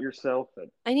 Check it out yourself.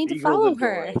 I need Beagle to follow the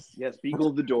her. Doris. Yes,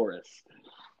 Beagle the Doris.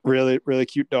 Really, really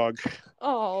cute dog.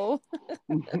 Oh.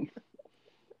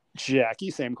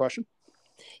 Jackie, same question.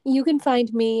 You can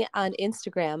find me on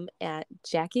Instagram at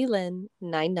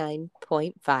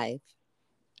JackieLynn99.5.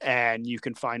 And you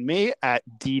can find me at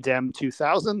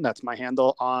DDEM2000. That's my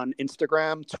handle on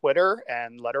Instagram, Twitter,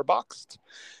 and Letterboxd.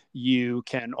 You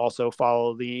can also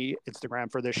follow the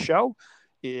Instagram for this show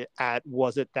at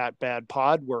Was It That Bad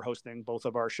Pod. We're hosting both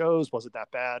of our shows, Was It That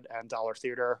Bad and Dollar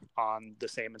Theater, on the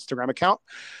same Instagram account.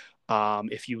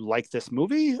 If you like this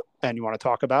movie and you want to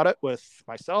talk about it with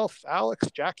myself, Alex,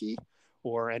 Jackie,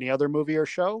 or any other movie or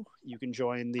show, you can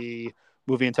join the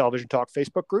Movie and Television Talk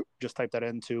Facebook group. Just type that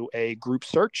into a group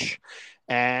search.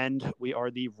 And we are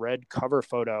the red cover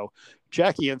photo.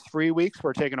 Jackie, in 3 weeks,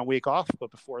 we're taking a week off. But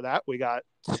before that, we got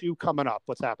 2 coming up.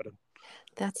 What's happening?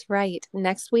 That's right.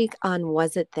 Next week on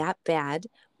Was It That Bad,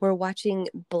 we're watching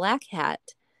Black Hat.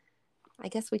 I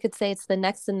guess we could say it's the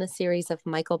next in the series of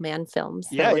Michael Mann films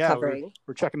that we're covering.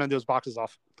 We're checking on those boxes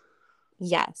off.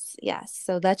 Yes.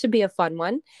 So that should be a fun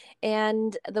one.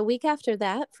 And the week after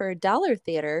that, for Dollar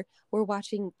Theater, we're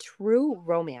watching True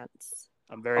Romance.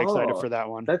 I'm very excited for that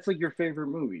one. That's like your favorite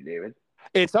movie, David.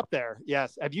 It's up there.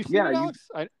 Yes. Have you seen it,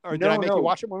 Alex? Did I make you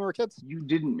watch it when we were kids? You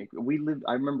didn't make me.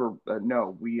 I remember.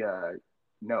 No, you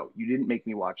didn't make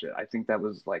me watch it. I think that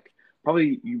was like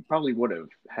you probably would have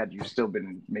had you still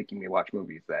been making me watch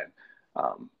movies then.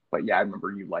 But yeah, I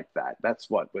remember you liked that. That's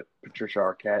what with Patricia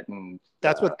Arquette and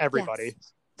that's with everybody.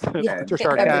 Yes. Yeah, Patricia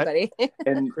Arquette. Everybody.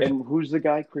 and who's the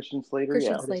guy? Christian Slater.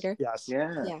 Slater. Yes.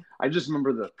 Yeah. I just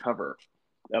remember the cover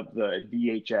of the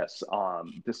VHS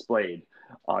displayed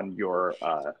on your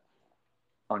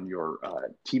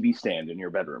TV stand in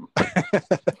your bedroom.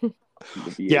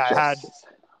 Yeah,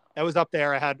 I was up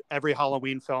there. I had every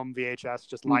Halloween film VHS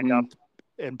just lined up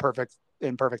in perfect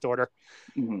order.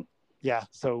 Mm-hmm. Yeah,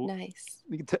 so nice.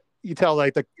 You tell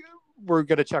like we're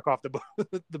gonna check off the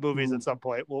movies at some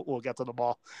point. We'll get to them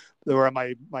all. They were on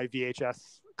my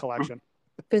VHS collection.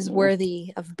 It was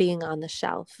worthy of being on the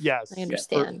shelf. Yes, I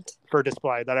understand. For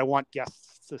display that I want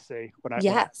guests to see when I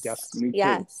guests.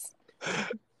 Yes.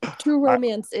 True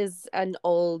Romance is an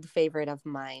old favorite of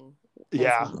mine.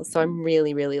 Yeah. Well. So I'm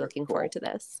really, really looking forward to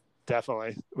this.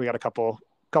 Definitely. We got a couple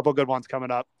good ones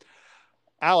coming up.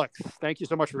 Alex, thank you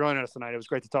so much for joining us tonight. It was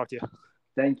great to talk to you.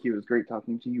 Thank you. It was great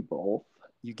talking to you both.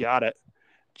 You got it.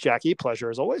 Jackie, pleasure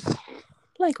as always.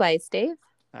 Likewise, Dave.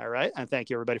 All right. And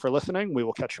thank you, everybody, for listening. We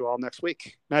will catch you all next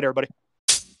week. Night, everybody.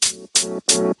 You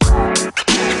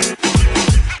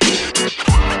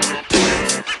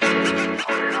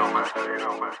know,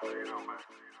 man.